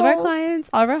 Also, all of our Awful. clients,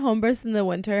 all of our home births in the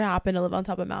winter happen to live on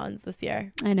top of mountains this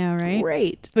year, I know, right?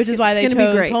 Great, which is why It's they gonna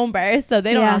be chose great. home births, so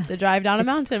they don't Yeah. have to drive down a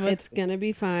mountain. With, It's gonna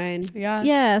be fine. yeah.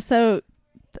 Yeah, so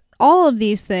all of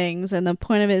these things, and the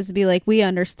point of it is to be like we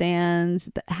understand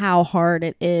how hard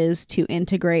it is to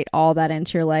integrate all that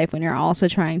into your life when you're also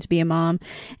trying to be a mom.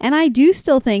 And I do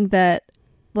still think that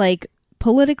like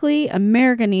politically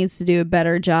America needs to do a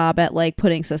better job at like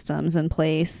putting systems in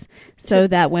place so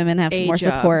that women have some A more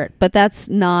job. support. But that's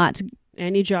not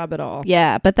Any job at all.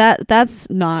 but that's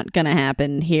not gonna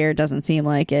happen here. Doesn't seem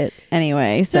like it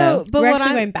anyway. So but We're what actually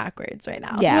I'm going backwards right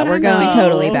now. yeah, what we're I'm going seeing-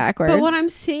 totally backwards. But what I'm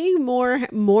seeing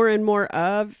more and more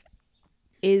of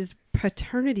is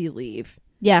paternity leave.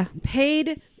 yeah.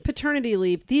 Paid paternity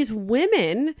leave. These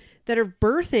women that are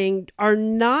birthing are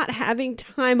not having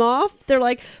time off. They're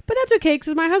like, but that's okay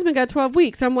because my husband got 12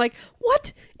 weeks. I'm like,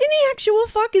 what in the actual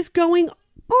fuck is going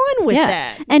on with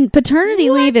that? And paternity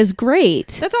leave is great.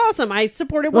 That's awesome. I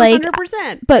support it 100%.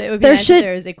 Like, but It would be there nice if should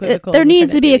there was equivocal there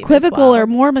needs to be maternity leave as equivocal well. or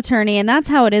more maternity, and that's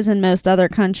how it is in most other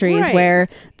countries Right. where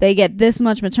they get this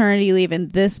much maternity leave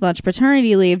and this much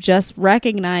paternity leave, just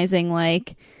recognizing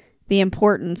like the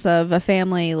importance of a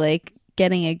family like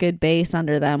getting a good base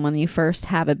under them when you first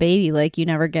have a baby. Like you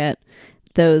never get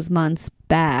those months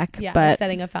back. Yeah, but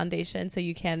setting a foundation so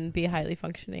you can be highly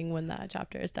functioning when that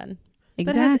chapter is done. But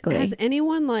exactly. Has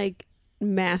anyone like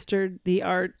mastered the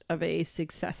art of a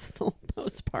successful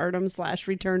postpartum /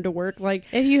 return to work? Like,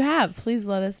 If you have, please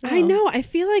let us know. I know. I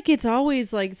feel like it's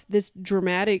always like this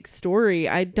dramatic story.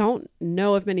 I don't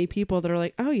know of many people that are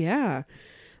like, oh yeah,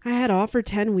 I had off for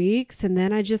 10 weeks and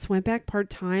then I just went back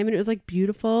part-time and it was like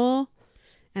beautiful.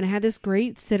 and I had this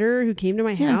great sitter who came to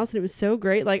my Yeah. house, and it was so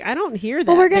great. Like, I don't hear that.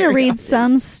 Well, we're going to very read often.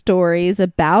 some stories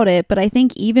about it, but I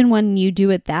think even when you do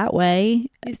it that way,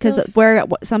 You because still where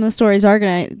some of the stories are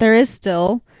going to, there is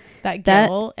still, that that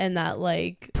guilt and that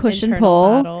like push and internal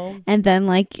pull. battle. and then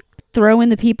like throw in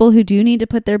the people who do need to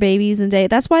put their babies in day.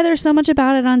 That's why there's so much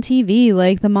about it on TV.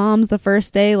 Like the moms the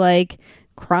first day, like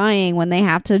crying when they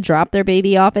have to drop their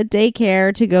baby off at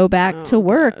daycare to go back Oh, to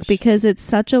work gosh. because it's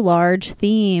such a large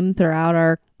theme throughout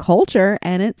our culture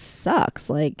and it sucks.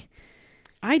 Like,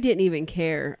 I didn't even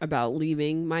care about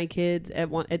leaving my kids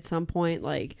at some point.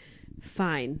 Like,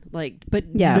 fine. Like, but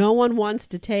Yeah. no one wants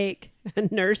to take a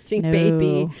nursing No.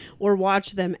 baby or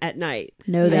watch them at night.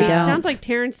 no, I they mean, don't. it sounds like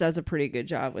Terrence does a pretty good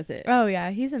job with it, Oh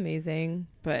yeah, he's amazing.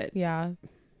 but Yeah,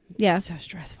 yeah. it's so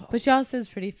stressful. but she also is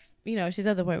pretty. She's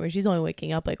at the point where she's only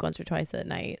waking up like once or twice at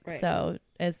night, Right. so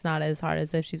it's not as hard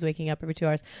as if she's waking up every 2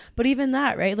 hours. But even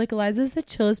that, right? Like Eliza's the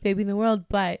chillest baby in the world,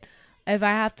 but if I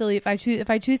have to leave, if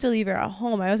I choose to leave her at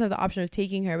home, I also have the option of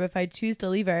taking her. But if I choose to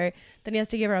leave her, then he has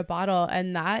to give her a bottle,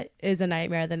 and that is a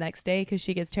nightmare the next day because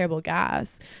she gets terrible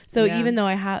gas. So Yeah. even though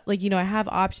I have, I have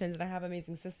options and I have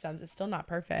amazing systems, it's still not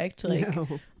perfect. Like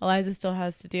No. Eliza still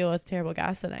has to deal with terrible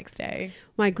gas the next day.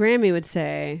 My Grammy would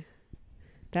say,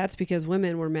 that's because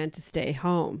women were meant to stay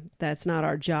home. That's not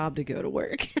our job to go to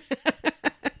work.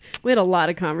 We had a lot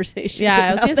of conversations. Yeah,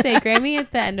 I was about gonna say Grammy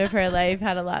at the end of her life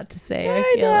had a lot to say.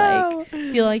 I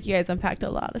feel like you guys unpacked a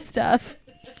lot of stuff.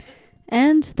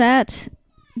 And that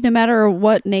no matter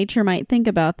what nature might think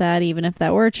about that, even if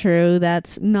that were true,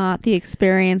 that's not the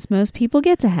experience most people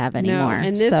get to have anymore. No,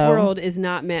 and this So, world is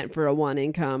not meant for a one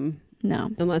income,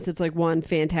 no. unless it's like one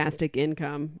fantastic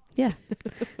income. Yeah.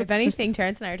 If It's anything,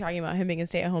 Terrence and I are talking about him being a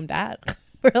stay-at-home dad.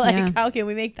 We're like, Yeah. how can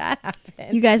we make that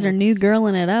happen? You guys are new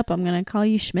girling it up. I'm going to call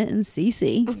you Schmidt and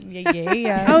Cece.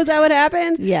 yeah. Oh, is that what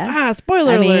happened? Yeah. Ah,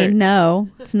 spoiler I alert. mean, no,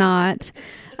 it's not.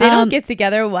 They don't get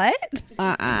together. What?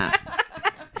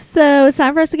 So it's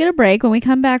time for us to get a break. When we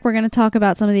come back, we're going to talk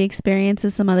about some of the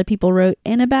experiences some other people wrote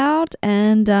in about.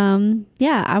 And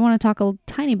I want to talk a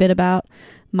tiny bit about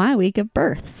my week of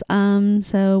births.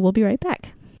 So we'll be right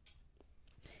back.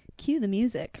 Cue the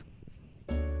music.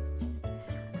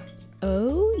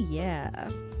 Oh, yeah.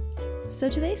 So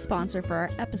today's sponsor for our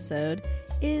episode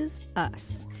is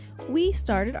us. We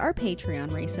started our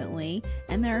Patreon recently,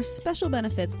 and there are special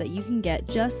benefits that you can get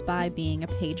just by being a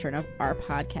patron of our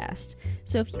podcast.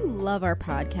 So if you love our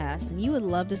podcast and you would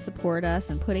love to support us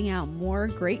in putting out more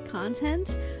great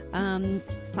content,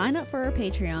 sign up for our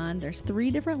Patreon. There's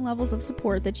 3 different levels of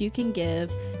support that you can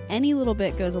give. Any little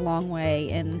bit goes a long way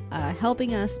in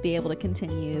helping us be able to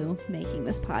continue making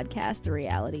this podcast a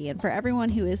reality. And for everyone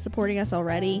who is supporting us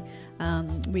already,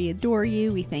 we adore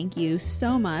you. We thank you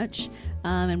so much.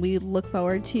 And we look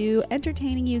forward to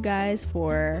entertaining you guys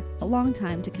for a long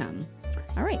time to come.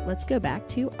 All right, let's go back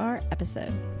to our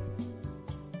episode.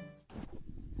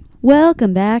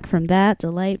 Welcome back from that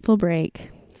delightful break.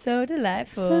 So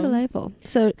delightful. So delightful.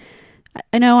 So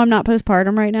I know I'm not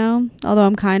postpartum right now, although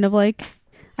I'm kind of like,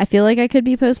 I feel like I could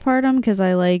be postpartum because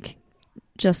I like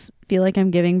just feel like I'm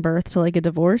giving birth to like a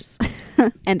divorce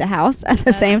and a house at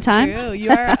the same time. True. You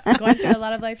are going through a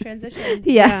lot of life transitions.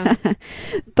 Yeah.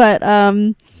 But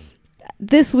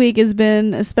this week has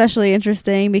been especially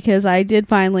interesting because I did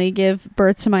finally give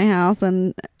birth to my house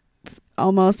and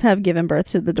almost have given birth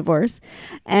to the divorce.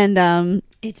 And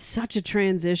It's such a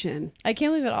transition. I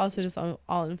can't believe it also just all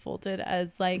unfolded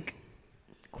as like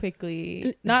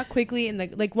not quickly in the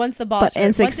like once the ball but started,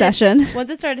 in succession. once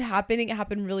it started happening, it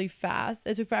happened really fast.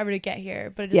 It took forever to get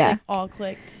here, but it just Yeah. like all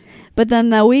clicked. But then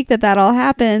the week that all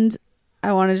happened,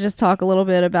 I want to just talk a little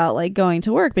bit about like going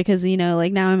to work because, you know,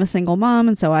 like now I'm a single mom.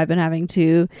 And so I've been having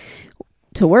to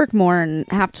work more and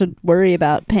have to worry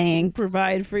about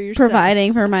Provide for yourself.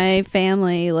 providing for my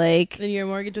family. Like, Then your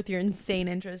mortgage with your insane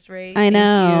interest rate. I Thank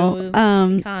know,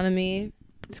 you, economy.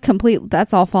 it's complete.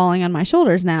 That's all falling on my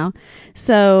shoulders now.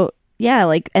 So yeah,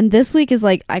 like, and this week is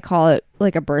like, I call it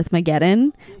like a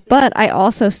birthmageddon, but I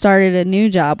also started a new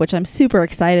job, which I'm super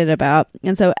excited about.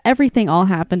 And so everything all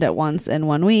happened at once in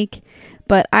 1 week,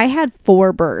 but I had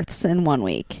 4 births in 1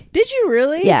 week. Did you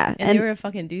really? Yeah. And they were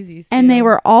fucking doozies. And they too.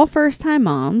 were all first time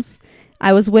moms.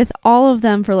 I was with all of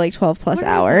them for like 12 plus Where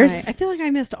was hours. I feel like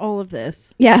I missed all of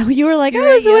this. Yeah. You were like, You I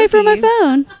were was at away from my Yoki.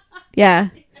 phone. Yeah.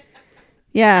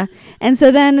 Yeah. And so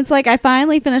then it's like I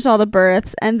finally finished all the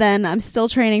births and then I'm still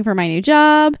training for my new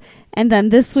job. And then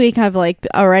this week I've like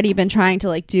already been trying to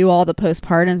like do all the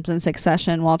postpartums in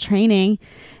succession while training.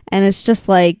 And it's just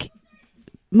like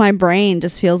my brain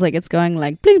just feels like it's going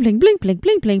like blink, blink, blink, blink,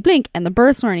 blink, blink, blink. And the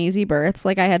births weren't easy births.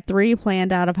 Like I had 3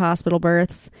 planned out of hospital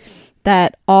births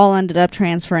that all ended up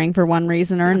transferring for one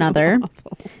reason or another.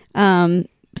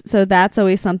 So that's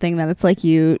always something that it's like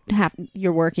you're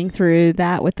working through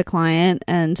that with the client,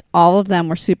 and all of them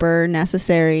were super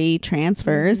necessary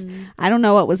transfers. I don't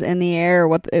know what was in the air or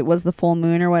what it was, the full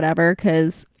moon or whatever,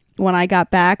 because when I got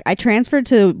back, I transferred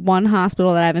to one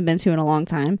hospital that I haven't been to in a long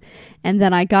time. And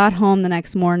then I got home the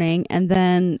next morning, and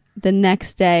then the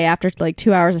next day, after like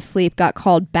 2 hours of sleep, got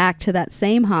called back to that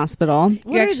same hospital.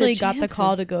 You actually got the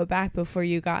call to go back before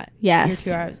you got Yes.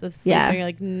 your 2 hours of sleep. Yeah. And you're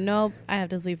like, nope, I have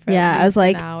to sleep for Yeah, at I was least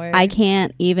like, an hour. I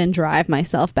can't even drive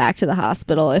myself back to the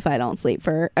hospital if I don't sleep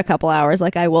for a couple hours.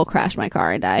 Like, I will crash my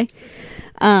car and die.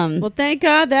 Well, thank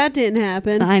God that didn't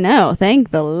happen. I know.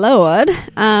 Thank the Lord.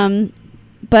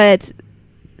 But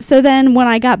so then when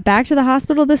I got back to the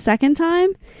hospital the second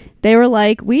time, they were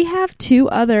like, we have 2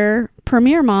 other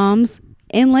Premier moms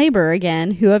in labor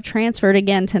again who have transferred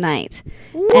again tonight.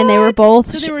 And they were both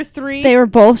So there were 3. they were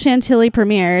both Chantilly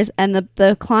Premiers, and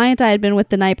the client I had been with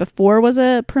the night before was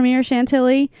a Premier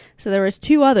Chantilly. So there was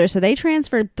 2 others. So they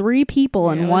transferred 3 people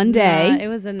Yeah, in it one was day. It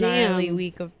was a Damn. gnarly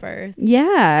week of birth.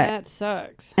 Yeah. That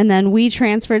sucks. And then we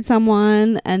transferred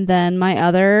someone, and then my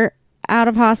other out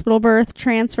of hospital birth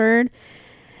transferred.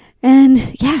 And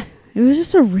yeah, it was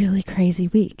just a really crazy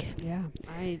week. Yeah,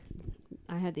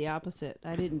 I had the opposite.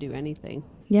 I didn't do anything.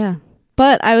 Yeah.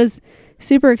 But I was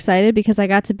super excited because I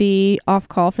got to be off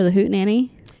call for the Hoot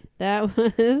Nanny. That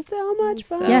was so much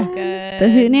So fun. Yeah. good.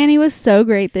 The Hoot Nanny was so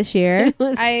great this year. It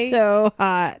was so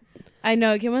hot. I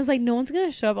know. Kim was like, no one's going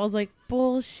to show up. I was like,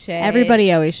 bullshit.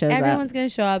 Everybody always shows up. Everyone's going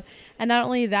to show up. And not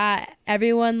only that,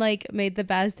 everyone like made the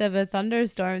best of a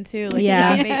thunderstorm too. Like,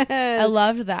 Yeah. I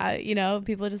loved that. You know,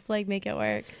 people just like make it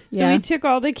work. So Yeah. we took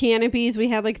all the canopies. We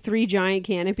had like 3 giant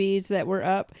canopies that were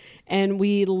up, and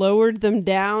we lowered them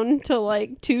down to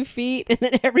like 2 feet, and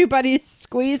then everybody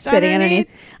squeezed Sitting underneath.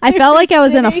 I felt like I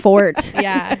was in a Sitting. fort.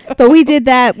 Yeah. But we did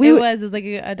that. It was like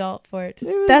an adult fort. It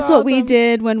was That's what we awesome.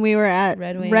 did when we were at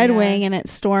Red Red Wing, Wing, yeah. and it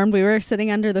stormed. We were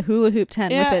sitting under the hula hoop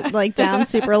tent Yeah. with it like down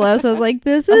super low. So I was like,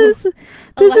 this is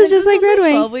just like Red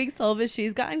Wing. 12 weeks old, but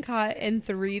she's gotten caught in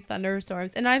 3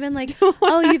 thunderstorms. And I've been like,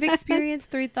 oh, you've experienced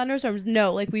 3 thunderstorms.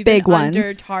 No, like we've Big been ones.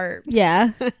 under tarps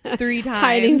Yeah. 3 times.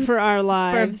 hiding for our from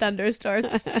lives. thunderstorms.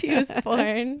 She was born.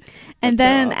 And That's so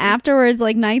then awesome. afterwards,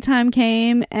 like nighttime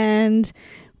came, and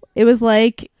it was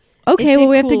like, okay, It well, did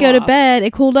we have to cool go to off. bed.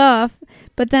 It cooled off.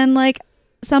 But then like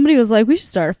somebody was like, we should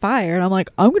start a fire. And I'm like,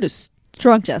 I'm going to,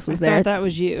 Drunk Jess was I there. thought that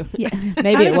was you. Yeah, How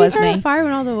maybe did it you was start a me. fire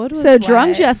when all the wood was So Drunk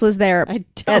wet? Jess was there I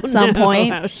don't at some know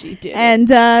point. how she did. And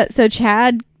so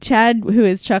Chad, who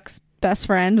is Chuck's best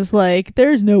friend, was like,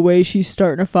 there's no way she's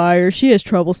starting a fire. She has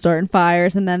trouble starting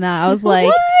fires. And then I was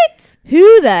like,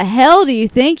 who the hell do you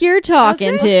think you're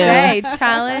talking to? Hey,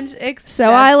 challenge accepted.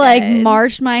 So I like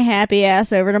marched my happy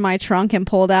ass over to my trunk and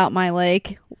pulled out my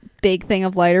like big thing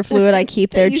of lighter fluid I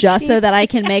keep there you just so keep. that I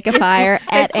can make a fire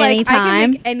at It's like, any I can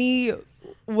time. make any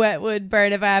wet wood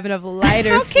burn if I have enough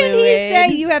lighter How can fluid. he say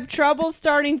you have trouble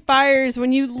starting fires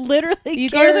when you literally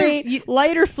You go to the- carry you-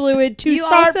 lighter fluid to you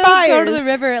start also fires? go to the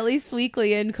river at least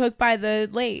weekly and cook by the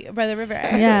river.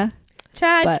 Yeah.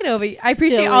 Chad, But get over you. I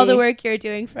appreciate all the silly. work you're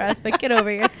doing for us, but get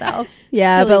over yourself.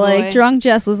 Yeah, Silly but like boy. Drunk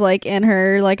Jess was like in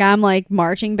her, like I'm like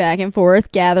marching back and forth,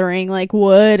 gathering like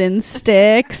wood and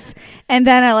sticks. And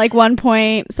then at like one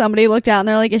point, somebody looked out and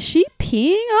they're like, is she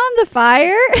peeing on the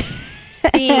fire?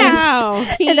 How?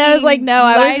 And I was like, no,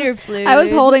 Lighter fluid. I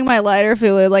was holding my lighter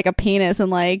fluid like a penis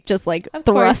and like just like Of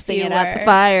course thrusting you it at the were.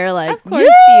 fire. Like, Of course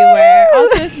you were.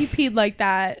 Also, if you peed like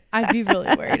that, I'd be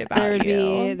really worried about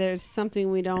you. There's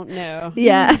something we don't know.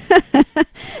 yeah.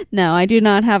 No, I do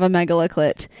not have a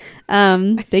megaloclit.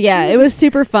 But yeah, it was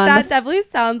super fun. That definitely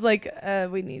sounds like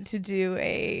we need to do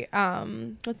a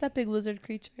what's that big lizard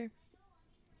creature?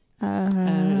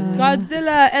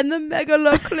 Godzilla and the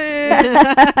Megaloclid.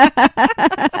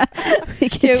 We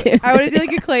could do I want to it. do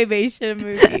like a claymation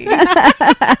movie.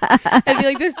 It'd be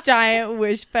like this giant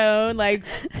wishbone, like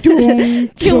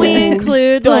Can we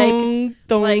include dong,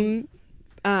 dong. like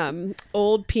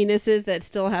old penises that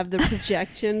still have the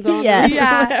projections on Yes. them?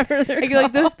 Yeah. Whatever they're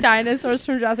like those called. dinosaurs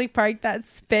from Jurassic Park that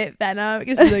spit venom. It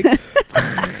just be like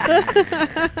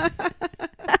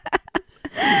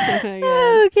Oh my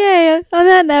God. Okay. On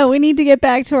that note, we need to get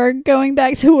back to our going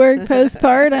back to work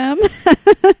postpartum.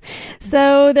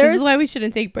 So this there's, is why we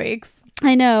shouldn't take breaks.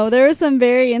 I know there were some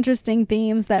very interesting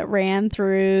themes that ran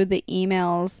through the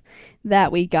emails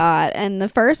that we got, and the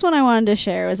first one I wanted to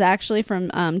share was actually from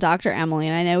Dr. Emily,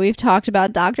 and I know we've talked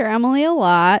about Dr. Emily a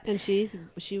lot. And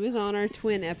she was on our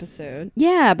twin episode.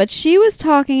 Yeah, but she was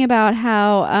talking about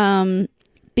how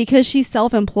because she's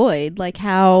self-employed, like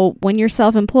how when you're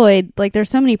self-employed, like there's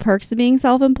so many perks to being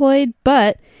self-employed,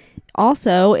 but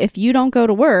also if you don't go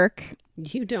to work,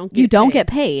 You don't get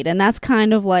paid. And that's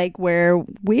kind of like where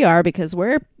we are because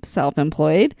we're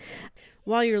self-employed.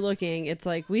 While you're looking, it's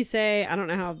like we say, I don't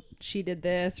know how she did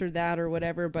this or that or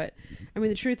whatever, but I mean,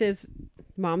 the truth is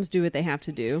moms do what they have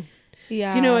to do. Yeah.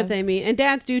 Do you know what they mean? And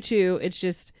dads do too. It's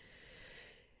just,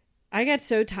 I get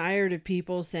so tired of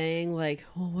people saying like,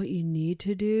 well, what you need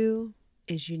to do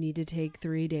is you need to take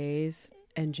 3 days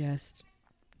and just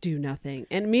do nothing.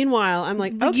 And meanwhile, I'm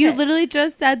like, okay. You literally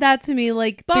just said that to me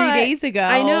like 3 days ago.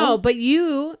 I know, but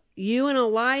you and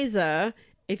Eliza,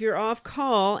 if you're off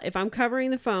call, if I'm covering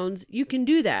the phones, you can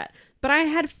do that. But I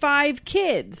had 5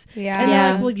 kids. Yeah. And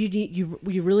they're like, well, you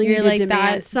really You're need like to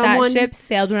demand that, someone. that ship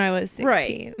sailed when I was 16.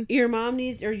 Right. Your mom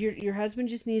needs, or your husband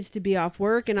just needs to be off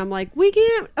work. And I'm like, we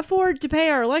can't afford to pay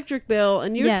our electric bill.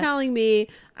 And you're telling me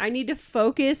I need to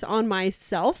focus on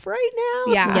myself right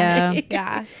now? Yeah. Like,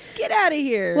 Yeah. Get out of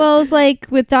here. Well, it's like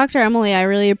with Dr. Emily, I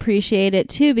really appreciate it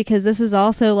too, because this is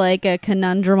also like a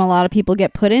conundrum a lot of people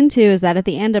get put into, is that at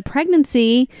the end of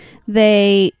pregnancy,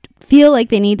 they feel like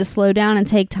they need to slow down and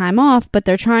take time off, but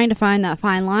they're trying to find that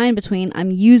fine line between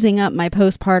I'm using up my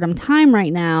postpartum time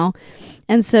right now.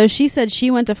 And so she said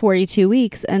she went to 42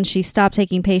 weeks and she stopped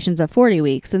taking patients at 40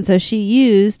 weeks. And so she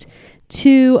used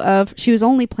she was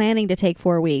only planning to take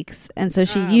 4 weeks. And so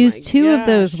she used 2 of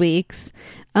those weeks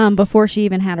before she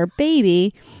even had her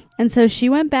baby. And so she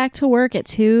went back to work at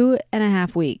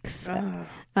 2.5 weeks.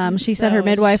 She said her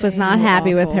midwife was not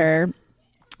happy with her.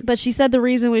 But she said the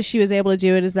reason she was able to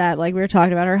do it is that, like we were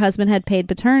talking about, her husband had paid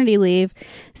paternity leave.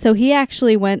 So he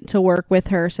actually went to work with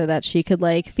her so that she could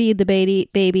like feed the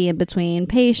baby in between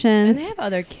patients. And they have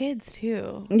other kids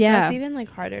too. So yeah. That's even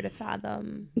like harder to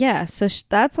fathom. Yeah. So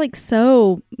that's like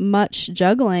so much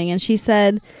juggling. And she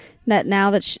said that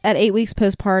now that at 8 weeks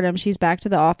postpartum, she's back to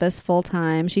the office full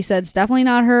time. She said it's definitely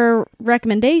not her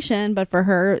recommendation, but for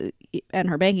her and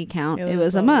her bank account, it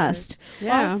was a must.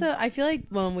 Yeah. Also, I feel like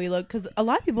when we look, because a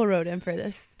lot of people wrote in for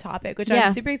this topic, which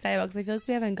I'm super excited about, because I feel like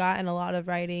we haven't gotten a lot of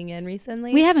writing in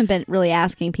recently. We haven't been really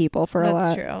asking people for a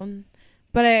lot. That's true.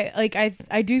 But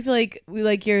I do feel like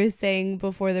like you were saying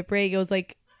before the break, it was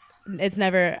like it's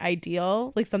never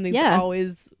ideal. Like something's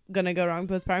always gonna go wrong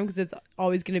postpartum, because it's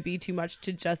always gonna be too much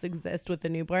to just exist with the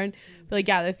newborn. But like,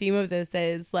 yeah, the theme of this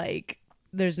is like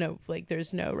there's no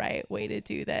right way to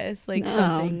do this. Like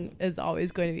something is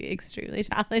always going to be extremely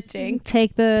challenging.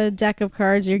 Take the deck of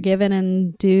cards you're given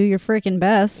and do your freaking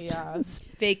best. Yeah.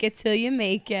 Fake it till you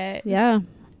make it. Yeah.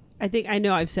 I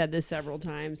know I've said this several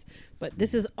times, but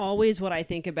this is always what I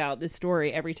think about this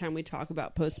story every time we talk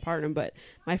about postpartum. But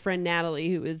my friend Natalie,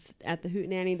 who was at the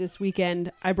Hootenanny this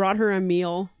weekend, I brought her a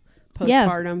meal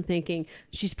postpartum thinking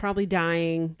she's probably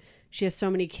dying. She has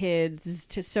so many kids.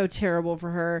 This is so terrible for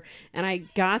her. And I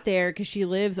got there because she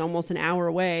lives almost an hour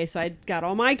away. So I got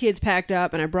all my kids packed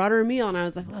up and I brought her a meal. And I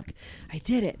was like, look, I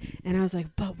did it. And I was like,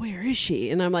 but where is she?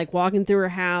 And I'm like walking through her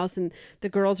house and the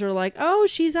girls are like, oh,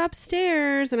 she's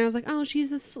upstairs. And I was like, oh,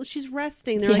 she's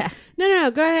resting. They're like,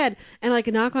 no, go ahead. And like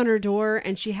knock on her door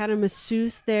and she had a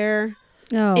masseuse there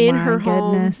in her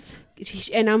goodness. Home.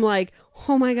 And I'm like,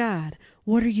 oh my God,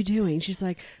 what are you doing? She's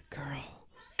like, girl,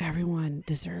 everyone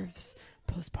deserves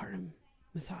postpartum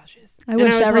massages. I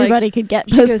wish everybody could get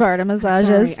postpartum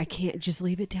massages. Sorry, I can't, just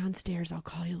leave it downstairs. I'll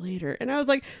call you later. And I was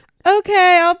like,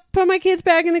 okay, I'll put my kids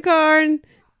back in the car and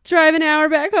drive an hour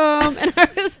back home. And I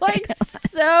was like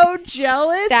so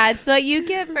jealous. That's what you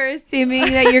get for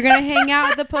assuming that you're going to hang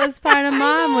out with the postpartum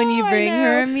mom when you bring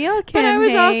her a meal campaign. But I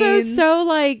was also so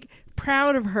like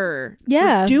proud of her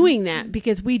for doing that,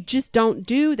 because we just don't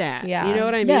do that. You know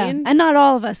what I mean? And not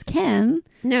all of us can.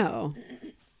 No.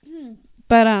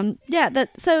 But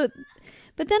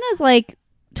but then as like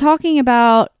talking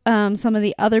about some of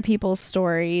the other people's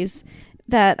stories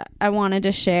that I wanted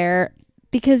to share,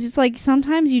 because it's like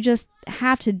sometimes you just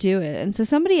have to do it. And so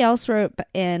somebody else wrote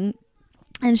in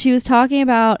and she was talking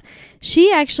about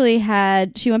she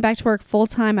went back to work full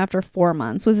time after 4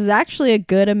 months, which is actually a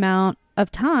good amount of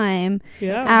time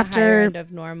after the higher end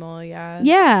of normal.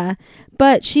 Yeah.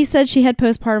 But she said she had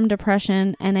postpartum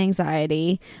depression and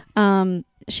anxiety.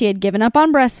 She had given up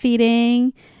on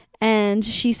breastfeeding, and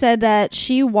she said that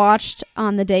she watched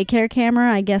on the daycare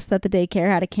camera. I guess that the daycare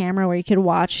had a camera where you could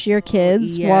watch your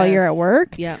kids while you're at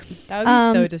work. Yeah. That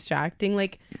would be so distracting.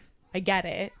 Like, I get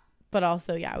it, but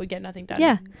also, yeah, we get nothing done.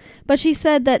 Yeah. But she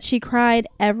said that she cried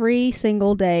every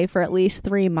single day for at least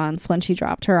 3 months when she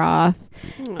dropped her off.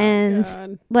 Oh, And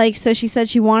God. like, so she said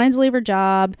she wanted to leave her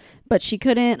job, but she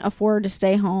couldn't afford to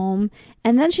stay home.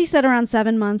 And then she said around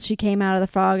 7 months, she came out of the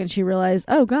fog and she realized,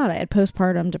 oh God, I had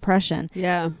postpartum depression.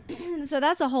 Yeah. So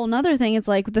that's a whole nother thing. It's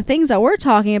like the things that we're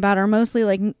talking about are mostly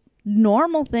like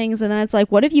normal things. And then it's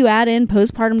like, what if you add in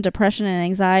postpartum depression and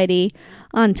anxiety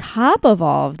on top of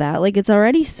all of that? Like, it's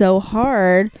already so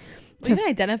hard. Well, even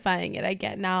identifying it, I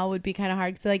get now would be kind of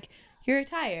hard. Because, like, you're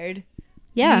tired.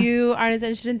 Yeah. You aren't as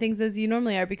interested in things as you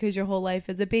normally are because your whole life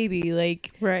is a baby.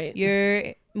 Like, Right.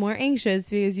 you're more anxious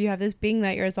because you have this being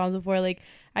that you're responsible for. Like,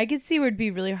 I could see where it'd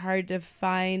be really hard to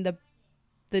find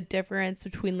the difference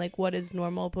between, like, what is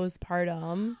normal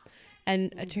postpartum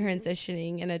and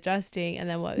transitioning and adjusting, and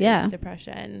then what Yeah. is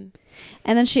depression.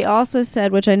 And then she also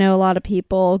said, which I know a lot of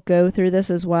people go through this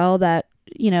as well, that,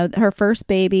 you know, her first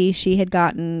baby, she had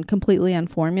gotten completely on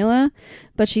formula,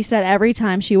 but she said every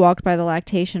time she walked by the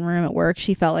lactation room at work,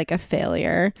 she felt like a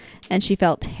failure and she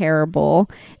felt terrible.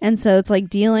 And so it's like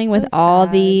dealing So with all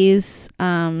sad. these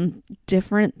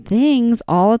different things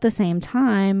all at the same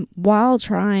time while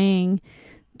trying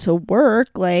to work.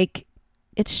 Like,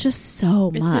 it's just so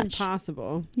It's much.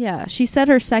 impossible. Yeah, she said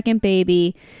her second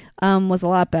baby was a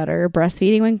lot better.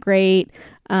 Breastfeeding went great.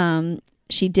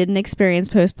 She didn't experience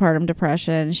postpartum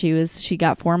depression. She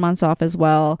got 4 months off as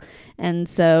well, and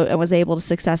so and was able to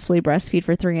successfully breastfeed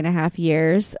for 3.5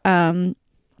 years.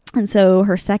 And so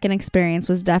her second experience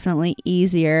was definitely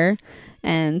easier.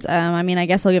 And I mean, I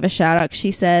guess I'll give a shout out.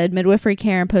 She said midwifery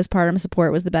care and postpartum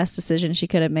support was the best decision she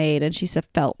could have made, and she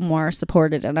felt more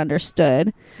supported and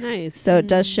understood. Nice. So it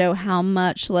does show how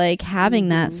much like having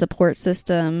that support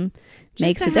system Just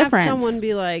makes to a difference. Have someone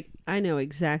be like, I know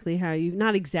exactly how you,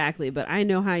 not exactly, but I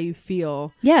know how you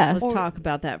feel. Yeah. Let's Or- talk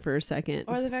about that for a second.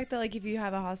 Or the fact that, like, if you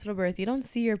have a hospital birth, you don't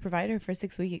see your provider for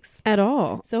 6 weeks. At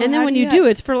all. So and then how when do you you do,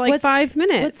 have- it's for like what's- 5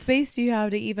 minutes. What space do you have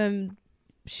to even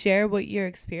share what you're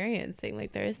experiencing?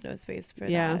 Like, there is no space for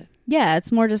Yeah. that. Yeah,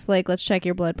 it's more just like, let's check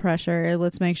your blood pressure.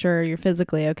 Let's make sure you're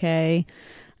physically okay.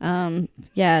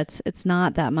 Yeah, it's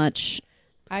not that much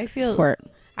I feel support.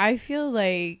 I feel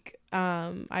like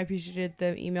I appreciated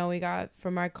the email we got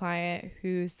from our client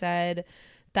who said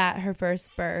that her first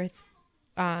birth,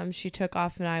 she took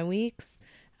off 9 weeks,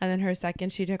 and then her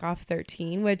second she took off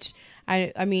 13, which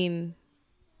I mean,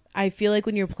 I feel like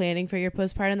when you're planning for your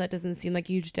postpartum, that doesn't seem like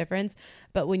a huge difference,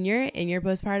 but when you're in your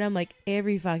postpartum, like,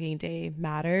 every fucking day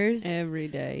matters. Every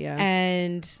day, yeah.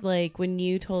 And like when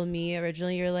you told me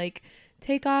originally, you're like,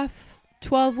 take off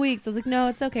 12 weeks. I was like, no,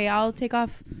 it's okay. I'll take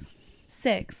off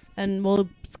 6 and we'll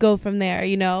go from there,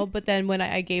 you know? But then when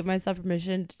I gave myself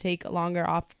permission to take longer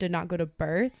off to not go to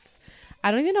births, I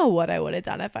don't even know what I would have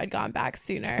done if I'd gone back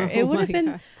sooner. It Oh would have my been,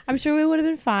 God. I'm sure we would have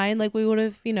been fine. Like, we would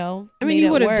have, you know, I mean, made you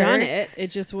it would have done work. it.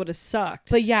 It just would have sucked.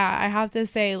 But yeah, I have to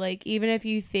say, like, even if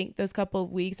you think those couple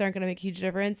of weeks aren't going to make a huge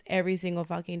difference, every single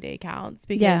fucking day counts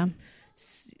because, Yeah.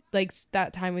 like,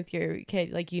 that time with your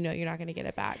kid, like, you know, you're not going to get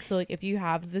it back. So, like, if you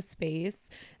have the space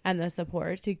and the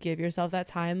support to give yourself that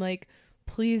time, like,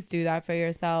 please do that for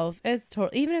yourself. It's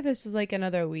even if it's just like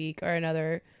another week or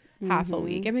another half a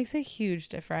week, it makes a huge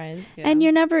difference. Yeah. And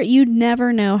you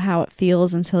never know how it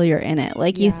feels until you're in it.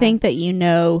 Like, you Yeah. think that you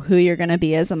know who you're going to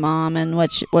be as a mom and what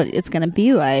it's going to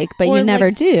be like, but Or, you never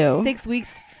like, do. 6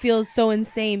 weeks feels so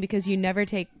insane because you never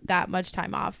take that much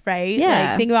time off, right? Yeah.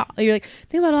 Like,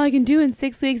 think about all I can do in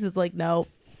 6 weeks. It's like, no,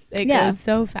 it Yeah. goes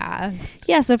so fast.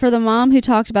 Yeah, so for the mom who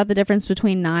talked about the difference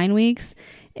between 9 weeks,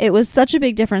 it was such a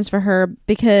big difference for her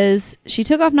because she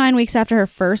took off 9 weeks after her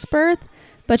first birth,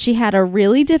 but she had a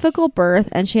really difficult birth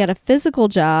and she had a physical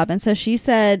job. And so she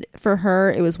said for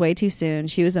her, it was way too soon.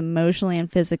 She was emotionally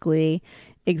and physically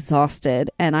exhausted.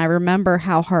 And I remember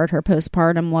how hard her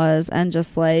postpartum was, and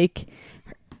just like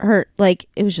her, like,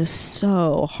 it was just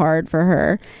so hard for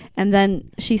her. And then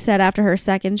she said after her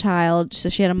second child, so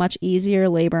she had a much easier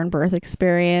labor and birth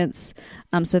experience.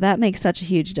 So that makes such a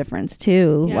huge difference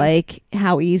too, Yeah. like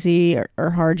how easy or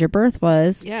hard your birth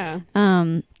was. yeah.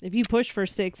 Um, If you push for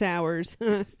 6 hours,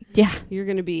 yeah. you're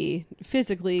going to be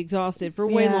physically exhausted for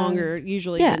way Yeah. longer,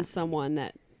 usually, Yeah. than someone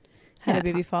that Had Yeah. a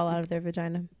baby fall out of their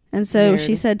vagina. And so Weird.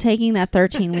 she said taking that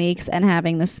 13 weeks and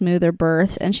having the smoother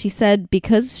birth. And she said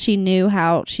because she knew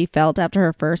how she felt after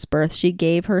her first birth, she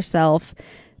gave herself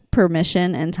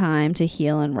permission and time to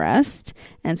heal and rest.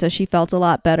 And so she felt a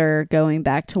lot better going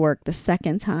back to work the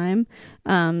second time.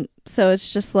 So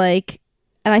it's just like,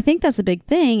 and I think that's a big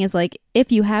thing, is like,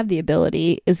 if you have the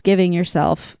ability, is giving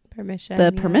yourself Permission.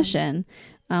 the yeah. permission,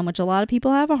 which a lot of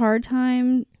people have a hard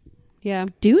time Yeah.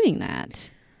 doing that.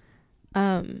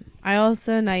 I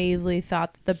also naively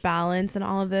thought that the balance in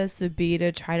all of this would be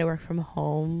to try to work from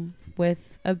home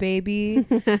with a baby.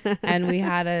 And we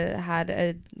had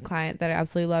a client that I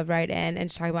absolutely love write in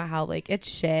and she's talking about how like it's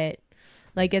shit.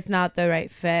 Like it's not the right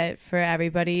fit for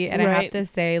everybody. And I have Right. to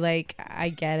say, like, I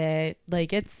get it.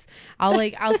 Like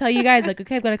I'll tell you guys, like,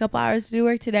 okay, I've got a couple hours to do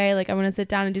work today. Like I'm gonna sit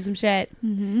down and do some shit.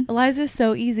 Mm-hmm. Eliza's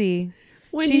so easy.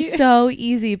 When She's you- so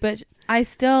easy, but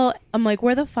I'm like,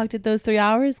 where the fuck did those 3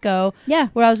 hours go? Yeah.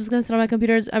 Where I was just gonna sit on my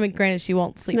computer. I mean, granted, she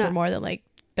won't sleep for not- more than like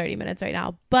 30 minutes right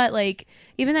now, but like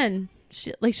even then,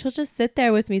 she'll just sit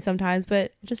there with me sometimes, but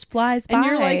it just flies by. And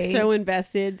you're like so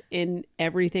invested in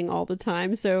everything all the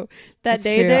time. So that That's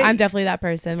day true. that I'm definitely that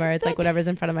person where it's like whatever's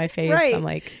in front of my face, Right. I'm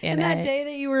like in and that it. day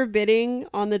that you were bidding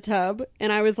on the tub,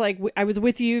 and I was like, I was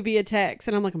with you via text,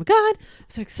 and I'm like, oh my God, I'm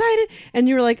so excited. And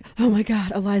you were like, oh my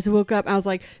God, Eliza woke up. I was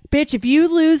like, bitch, if you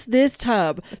lose this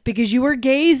tub because you were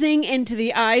gazing into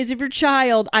the eyes of your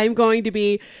child, I'm going to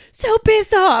be so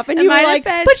pissed off. And In you were my like,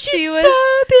 defense, but she's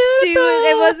so beautiful.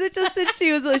 It wasn't just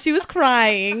that she was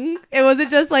crying. It wasn't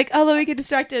just like, oh, let me get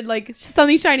distracted. Like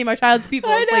something shiny, my child's people.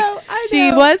 I know, Like I she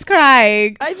know. was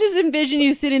crying. I just envision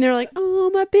you sitting there like, oh,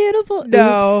 my beautiful.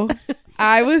 No, Oops.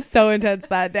 I was so intense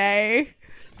that day,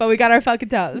 but we got our fucking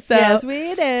toes. So Yes,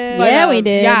 we did. But, Yeah, we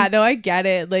did. Yeah, no, I get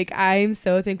it. Like, I'm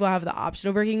so thankful I have the option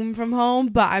of working from home.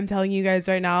 But I'm telling you guys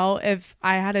right now, if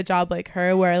I had a job like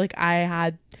her where like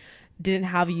didn't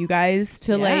have you guys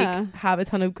to Yeah. like have a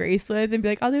ton of grace with and be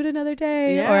like, I'll do it another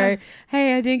day, Yeah. or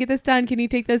hey, I didn't get this done, can you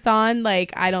take this on?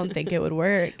 Like, I don't think it would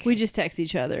work. We just text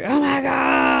each other. Oh my God.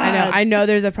 I know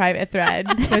there's a private thread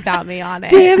without me on it.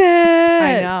 Damn it.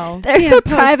 I know. There's Damn, a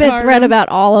private postpartum. thread about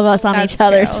all of us on That's each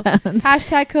other's true. phones.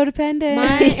 Hashtag codependent.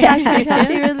 My- Hashtag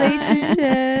healthy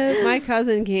relationship. My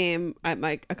cousin came,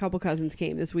 a couple cousins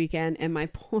came this weekend, and my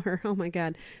poor, oh my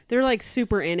God, they're like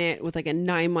super in it with like a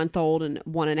 9-month-old and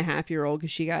 1.5-year-old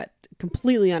because she got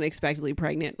completely unexpectedly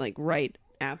pregnant like right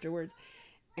afterwards.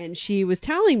 And she was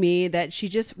telling me that she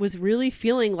just was really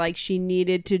feeling like she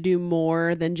needed to do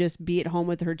more than just be at home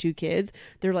with her 2 kids.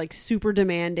 They're like super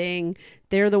demanding.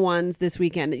 They're the ones this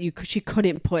weekend that she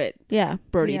couldn't put Yeah.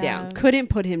 Brody Yeah. down, couldn't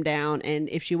put him down. And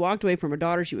if she walked away from her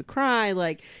daughter, she would cry.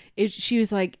 Like she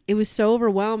was like, it was so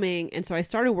overwhelming. And so I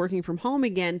started working from home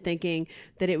again, thinking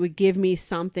that it would give me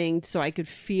something so I could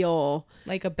feel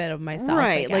Like a bit of myself.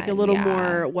 right, like a again. little Yeah.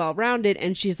 more well-rounded.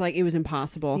 And she's like, it was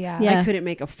impossible. Yeah. Yeah. I couldn't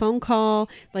make a phone call.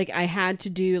 Like I had to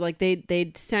do like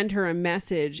they'd send her a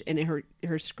message and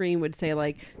her screen would say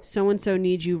like, so and so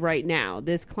needs you right now.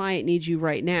 This client needs you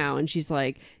right now. And she's like,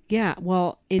 yeah,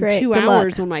 well, in Great. 2 Good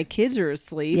hours luck. when my kids are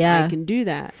asleep, Yeah. I can do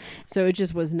that. So it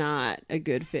just was not a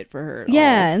good fit for her. At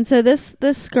Yeah, all. and so this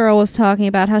girl was talking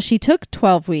about how she took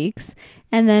 12 weeks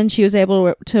and then she was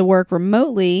able to work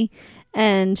remotely,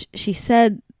 and she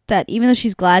said that even though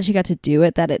she's glad she got to do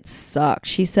it, that it sucked.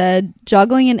 She said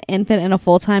juggling an infant and a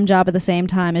full-time job at the same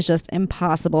time is just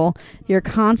impossible. You're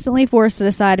constantly forced to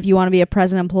decide if you want to be a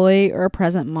present employee or a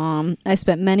present mom. I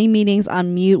spent many meetings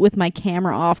on mute with my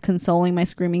camera off, consoling my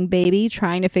screaming baby,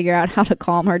 trying to figure out how to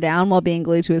calm her down while being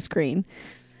glued to a screen.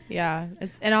 Yeah,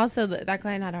 and also that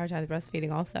client had a hard time with breastfeeding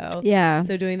also. Yeah.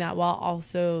 So doing that while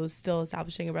also still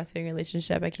establishing a breastfeeding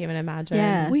relationship, I can't even imagine.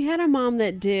 Yeah. We had a mom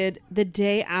that did the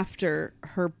day after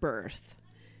her birth,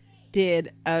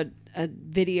 did a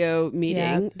video meeting,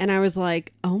 Yep. and I was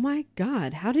like, oh my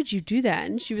God, how did you do that?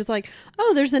 And she was like,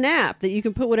 oh, there's an app that you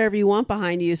can put whatever you want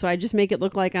behind you. So I just make it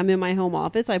look like I'm in my home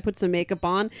office. I put some makeup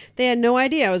on. They had no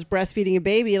idea I was breastfeeding a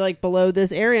baby like below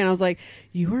this area. And I was like,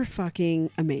 you are fucking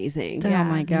amazing. Oh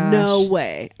my gosh. No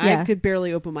way. Yeah. I could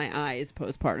barely open my eyes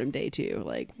postpartum day 2.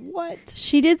 Like, what?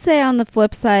 She did say on the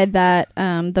flip side that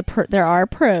there are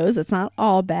pros. It's not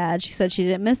all bad. She said she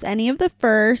didn't miss any of the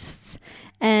firsts,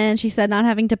 and she said not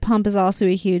having to pump is also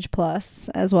a huge plus,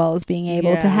 as well as being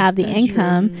able to Yeah, have the that's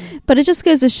income. But it just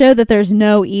goes to show that there's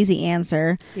no easy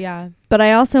answer. Yeah. But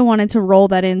I also wanted to roll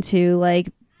that into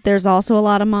like there's also a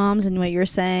lot of moms, and what you're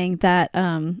saying that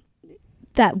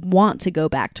that want to go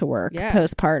back to work Yeah.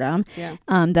 postpartum, Yeah.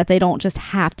 that they don't just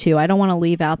have to. I don't want to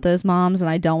leave out those moms, and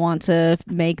I don't want to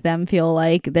make them feel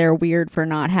like they're weird for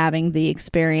not having the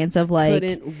experience of like,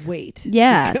 Couldn't wait.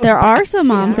 yeah, to go there are back some to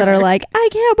moms that are work. like, I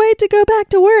can't wait to go back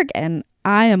to work. And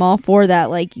I am all for that.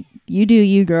 Like, you do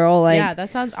you, girl. Like, Yeah,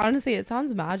 that sounds honestly, it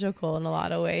sounds magical in a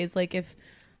lot of ways. Like if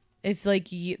like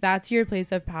that's your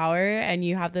place of power and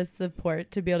you have the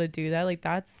support to be able to do that, like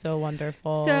that's so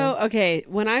wonderful. So, okay,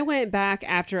 when I went back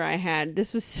after I had,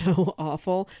 this was so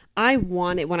awful.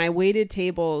 When I waited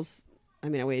tables, I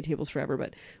mean, I waited tables forever,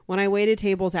 but when I waited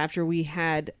tables after we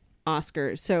had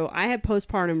Oscar. So I had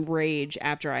postpartum rage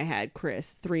after I had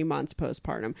Chris, 3 months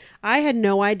postpartum. I had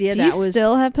no idea Do that you was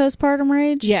still have postpartum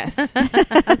rage? Yes.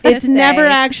 It's never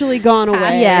actually gone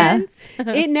away. Yeah.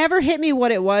 It never hit me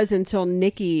what it was until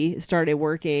Nikki started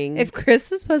working. If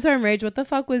Chris was postpartum rage, what the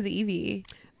fuck was Evie?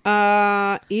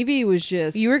 Evie was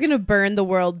just You were gonna burn the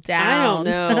world down.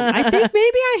 I don't know. I think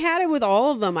maybe I had it with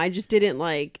all of them. I just didn't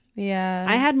Yeah.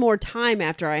 I had more time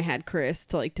after I had Chris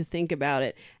to think about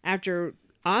it. After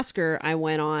Oscar, I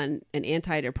went on an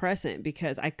antidepressant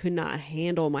because I could not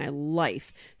handle my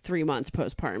life 3 months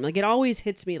postpartum. It always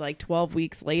hits me 12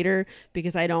 weeks later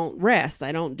because I don't rest.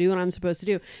 I don't do what I'm supposed to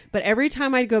do. But every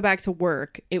time I'd go back to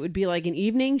work, it would be an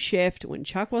evening shift when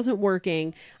Chuck wasn't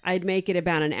working. I'd make it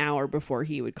about an hour before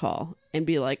he would call and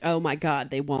be like, oh my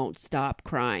God, they won't stop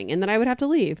crying. And then I would have to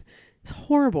leave. It's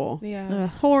horrible. Yeah.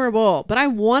 Horrible. But I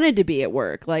wanted to be at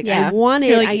work. Yeah. I wanted,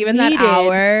 You're I even that needed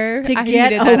hour to I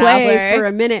get needed that away hour. for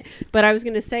a minute. But I was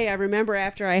going to say, I remember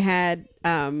after I had,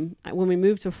 when we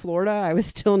moved to Florida, I was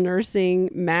still nursing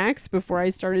Max before I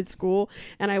started school.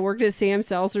 And I worked at Sam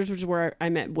Seltzer's, which is where I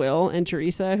met Will and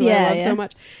Teresa, who I love so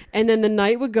much. And then the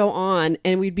night would go on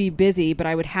and we'd be busy, but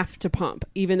I would have to pump,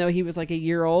 even though he was a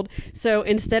year old. So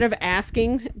instead of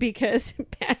asking, because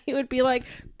Patty would be like,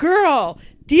 girl,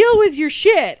 deal with your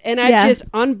shit. And I'd just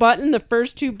unbutton the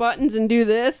first 2 buttons and do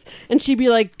this. And she'd be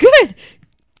like, good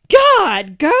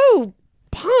God, go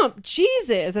pump,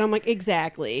 Jesus. And I'm like,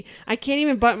 exactly. I can't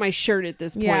even button my shirt at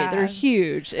this point. Yeah. They're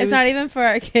huge. It's not even for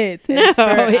our kids. No, It's for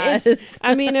us.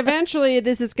 eventually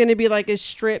this is going to be a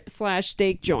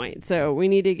strip/steak joint. So we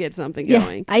need to get something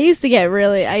going. I used to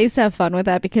have fun with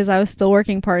that because I was still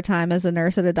working part-time as a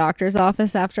nurse at a doctor's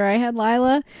office after I had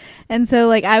Lila. And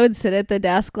so I would sit at the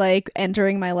desk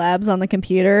entering my labs on the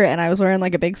computer, and I was wearing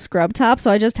a big scrub top. So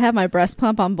I just had my breast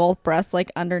pump on both breasts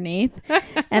underneath.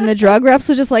 And the drug reps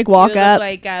would just walk You look up.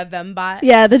 like Vembot.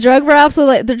 Yeah, the drug reps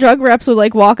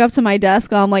would walk up to my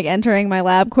desk while I'm entering my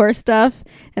lab course stuff,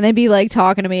 and they'd be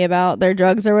talking to me about their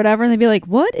drugs or whatever, and they'd be like,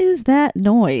 "What is that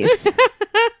noise?"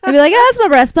 I'd be like, "Oh, it's my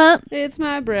breast pump. It's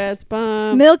my breast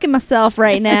pump. Milking myself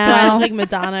right That's why I now." look like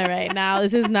Madonna right now.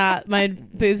 This is not, my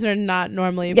boobs are not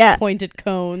normally Yeah. pointed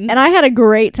cones. And I had a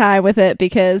great time with it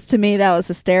because to me that was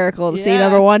hysterical to see. Yeah.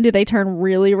 Number one, do they turn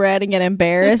really red and get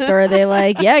embarrassed, or are they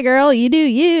like, "Yeah, girl, you do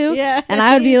you"? Yeah. And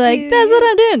I would be You like, do "That's what you."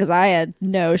 I'm doing," because I had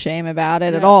no shame about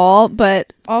it at No. all.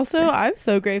 But Also, I'm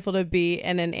so grateful to be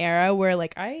in an era where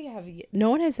no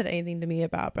one has said anything to me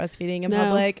about breastfeeding in No.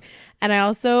 public. And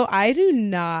I do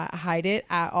not hide it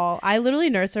at all. I literally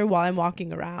nurse her while I'm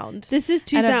walking around. This is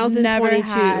And I've 2022.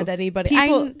 never had anybody.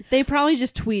 People, they probably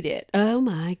just tweet it. Oh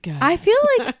my God. I feel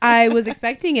like I was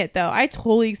expecting it though. I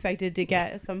totally expected to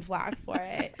get some flack for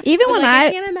it. even But, when I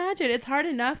I can't imagine. It's hard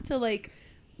enough to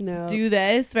no. do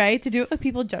this, right? To do it with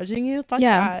people judging you. Fuck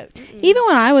Yeah. that. Mm-mm. even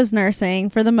when I was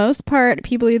nursing, for the most part,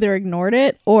 people either ignored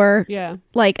it or Yeah.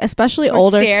 especially We're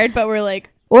older. scared, but we're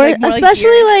Or more especially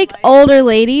fear. older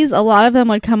ladies, a lot of them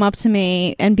would come up to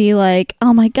me and be like,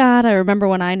 "Oh my God, I remember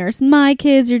when I nursed my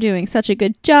kids. You're doing such a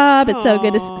good job. It's so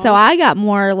good to." Aw. So I got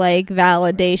more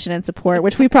validation and support,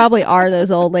 which we probably are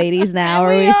those old ladies now.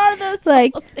 we where are those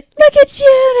look at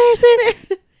you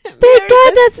nursing. Thank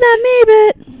God that's not me,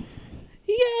 but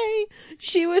Yay!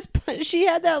 She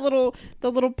had the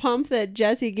little pump that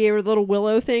Jesse gave her, the little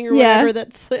willow thing or Yeah. whatever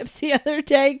that slips the other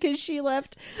day because she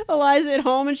left Eliza at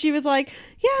home and she was like,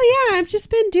 yeah, I've just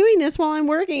been doing this while I'm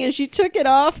working, and she took it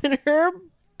off and her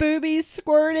boobies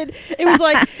squirted. It was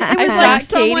like shot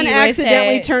someone Katie with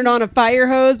accidentally it. turned on a fire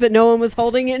hose, but no one was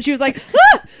holding it. And she was like,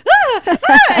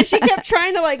 and she kept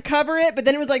trying to cover it, but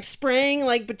then it was spraying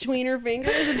between her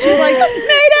fingers, and she's like,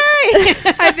 Mayday!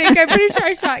 I'm pretty sure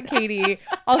I shot Katie.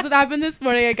 Also, that happened this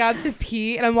morning. I got to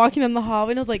pee and I'm walking down the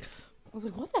hallway and I was like,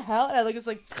 what the hell? And I just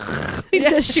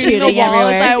Just shooting the shooting wall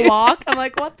as everywhere. I walk. I'm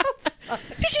like, what the fuck?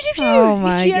 Oh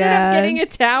my She ended up God. getting a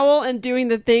towel and doing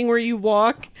the thing where you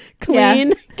walk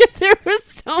clean because there was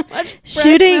so much breast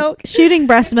milk. Shooting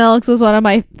breast milks was one of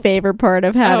my favorite part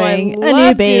of having a new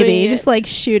love baby. doing it. Just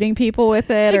shooting people with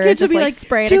it, The or kids would just be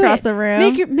spraying "Do across it. the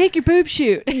room. Make your boob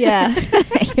shoot. Yeah,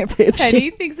 your boob Penny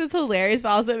shoot. thinks it's hilarious, but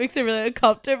also it makes her really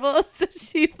uncomfortable. So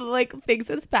she thinks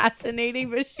it's fascinating,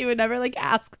 but she would never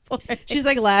ask for it. She's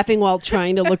laughing while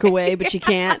trying to look away, but she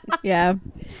can't. Yeah.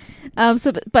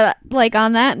 But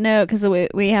on that note, because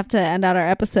we have to end out our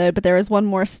episode, but there was one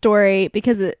more story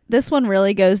because this one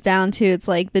really goes down to it's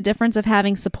the difference of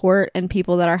having support and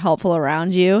people that are helpful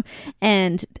around you,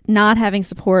 and not having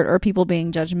support or people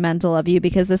being judgmental of you.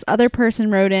 Because this other person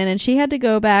wrote in and she had to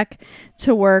go back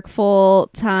to work full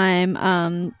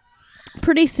time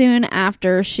pretty soon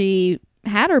after she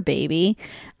had her baby.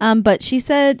 But she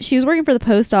said she was working for the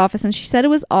post office, and she said it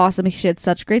was awesome because she had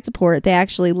such great support. They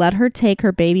actually let her take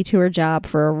her baby to her job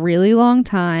for a really long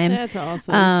time. That's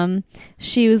awesome.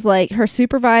 She was like, her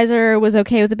supervisor was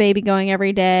okay with the baby going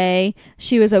every day.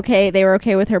 She was okay. They were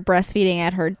okay with her breastfeeding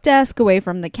at her desk away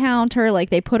from the counter. Like,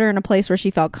 they put her in a place where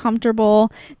she felt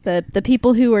comfortable. The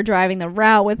people who were driving the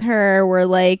route with her were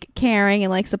like caring and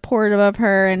like supportive of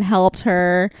her and helped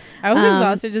her. I was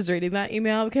exhausted just reading that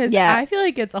email because I feel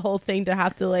like it's a whole thing to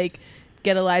have to like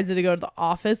get Eliza to go to the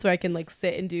office where I can like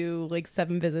sit and do like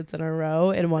 7 visits in a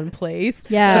row in one place.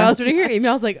 Yeah. And I was reading her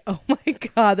email. I was like, oh my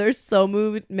God, there's so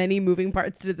many moving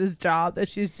parts to this job that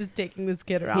she's just taking this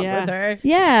kid around with her.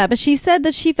 Yeah. But she said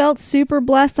that she felt super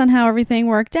blessed on how everything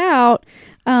worked out.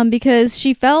 Because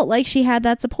she felt like she had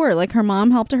that support. Like, her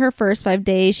mom helped her first 5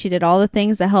 days. She did all the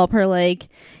things to help her like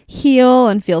heal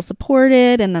and feel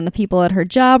supported. And then the people at her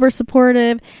job are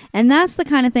supportive. And that's the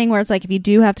kind of thing where it's like, if you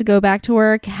do have to go back to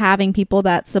work, having people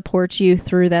that support you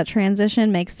through that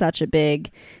transition makes such a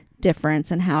big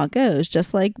difference in how it goes,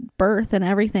 just like birth and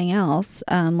everything else.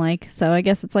 So I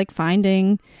guess it's like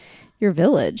finding your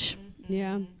village.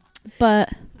 Yeah. But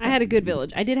I had a good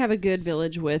village. I did have a good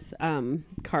village with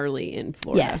Carly in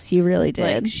Florida. yes, you really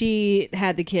did. Like, she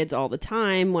had the kids all the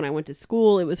time. When I went to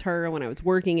school, it was her. When I was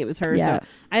working, it was her. Yeah. So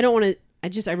I don't want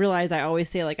to, I realize I always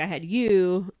say like I had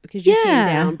you because you came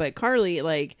down, but Carly,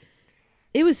 like,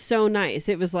 it was so nice.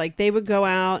 It was like they would go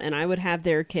out and I would have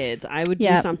their kids. I would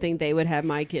do something. They would have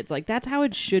my kids. Like, that's how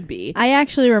it should be. I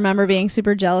actually remember being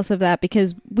super jealous of that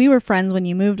because we were friends when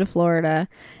you moved to Florida.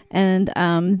 And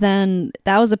then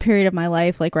that was a period of my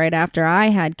life, like right after I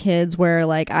had kids, where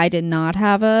like I did not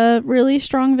have a really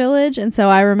strong village. And so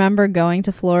I remember going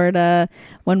to Florida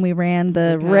when we ran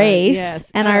the race.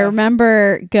 Yes. And I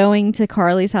remember going to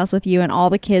Carly's house with you and all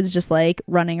the kids just like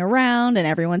running around and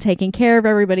everyone taking care of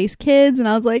everybody's kids. And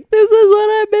I was like, this is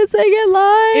what I'm missing in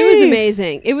life. It was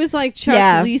amazing. It was like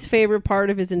Chuck's least favorite part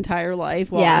of his entire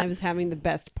life while I was having the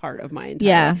best part of my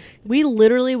entire life. We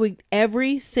literally would,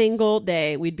 every single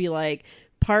day, we'd be like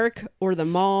park or the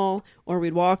mall, or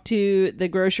we'd walk to the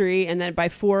grocery, and then by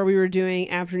 4 we were doing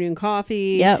afternoon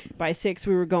coffee. Yep. By 6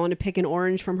 we were going to pick an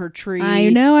orange from her tree. I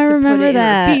know, I remember put it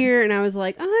that. in her beer, and I was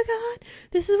like, oh my God,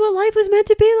 this is what life was meant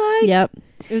to be like. Yep.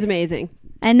 It was amazing.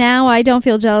 And now I don't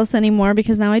feel jealous anymore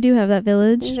because now I do have that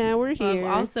village. Now we're here.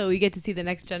 Also, we get to see the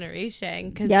next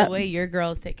generation because the way your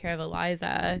girls take care of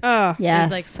Eliza yes.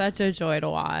 is like such a joy to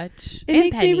watch. It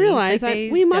makes me realize that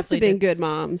we must have been good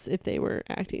moms if they were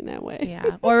acting that way.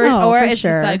 Yeah. Or it's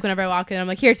just like whenever I walk in, I'm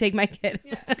like, here, take my kid.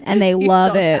 And they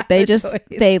love it. They just,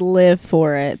 they live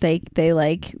for it. They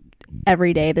like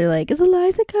every day. They're like, is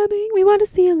Eliza coming? We want to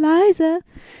see Eliza.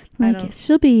 Like,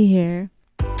 she'll be here.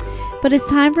 But it's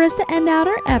time for us to end out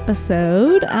our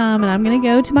episode. And I'm going to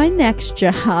go to my next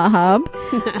job.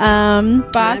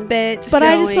 Boss bitch. But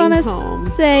I just want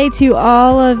to say to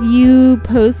all of you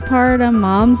postpartum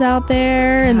moms out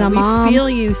there and the moms. We feel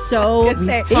you so feel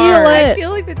it. I feel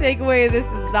like the takeaway of this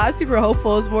is not super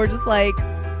hopeful. It's more just like,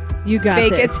 you got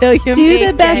fake this. it till you do make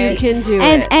the best you can do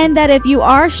and, it. And that if you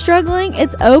are struggling,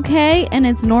 it's okay and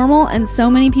it's normal. And so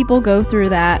many people go through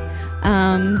that.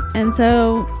 And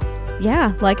so...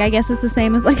 yeah, like I guess it's the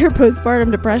same as like our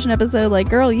postpartum depression episode. Like,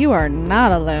 girl, you are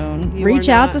not alone. Reach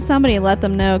out to somebody and let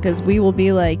them know, because we will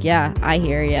be like, yeah, I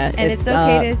hear you. And it's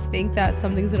okay to think that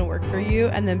something's gonna work for you,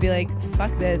 and then be like,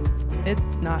 fuck this,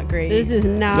 it's not great. This is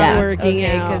not working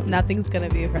out, because nothing's gonna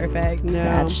be perfect. No.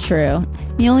 That's true.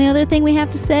 The only other thing we have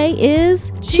to say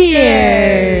is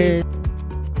cheers.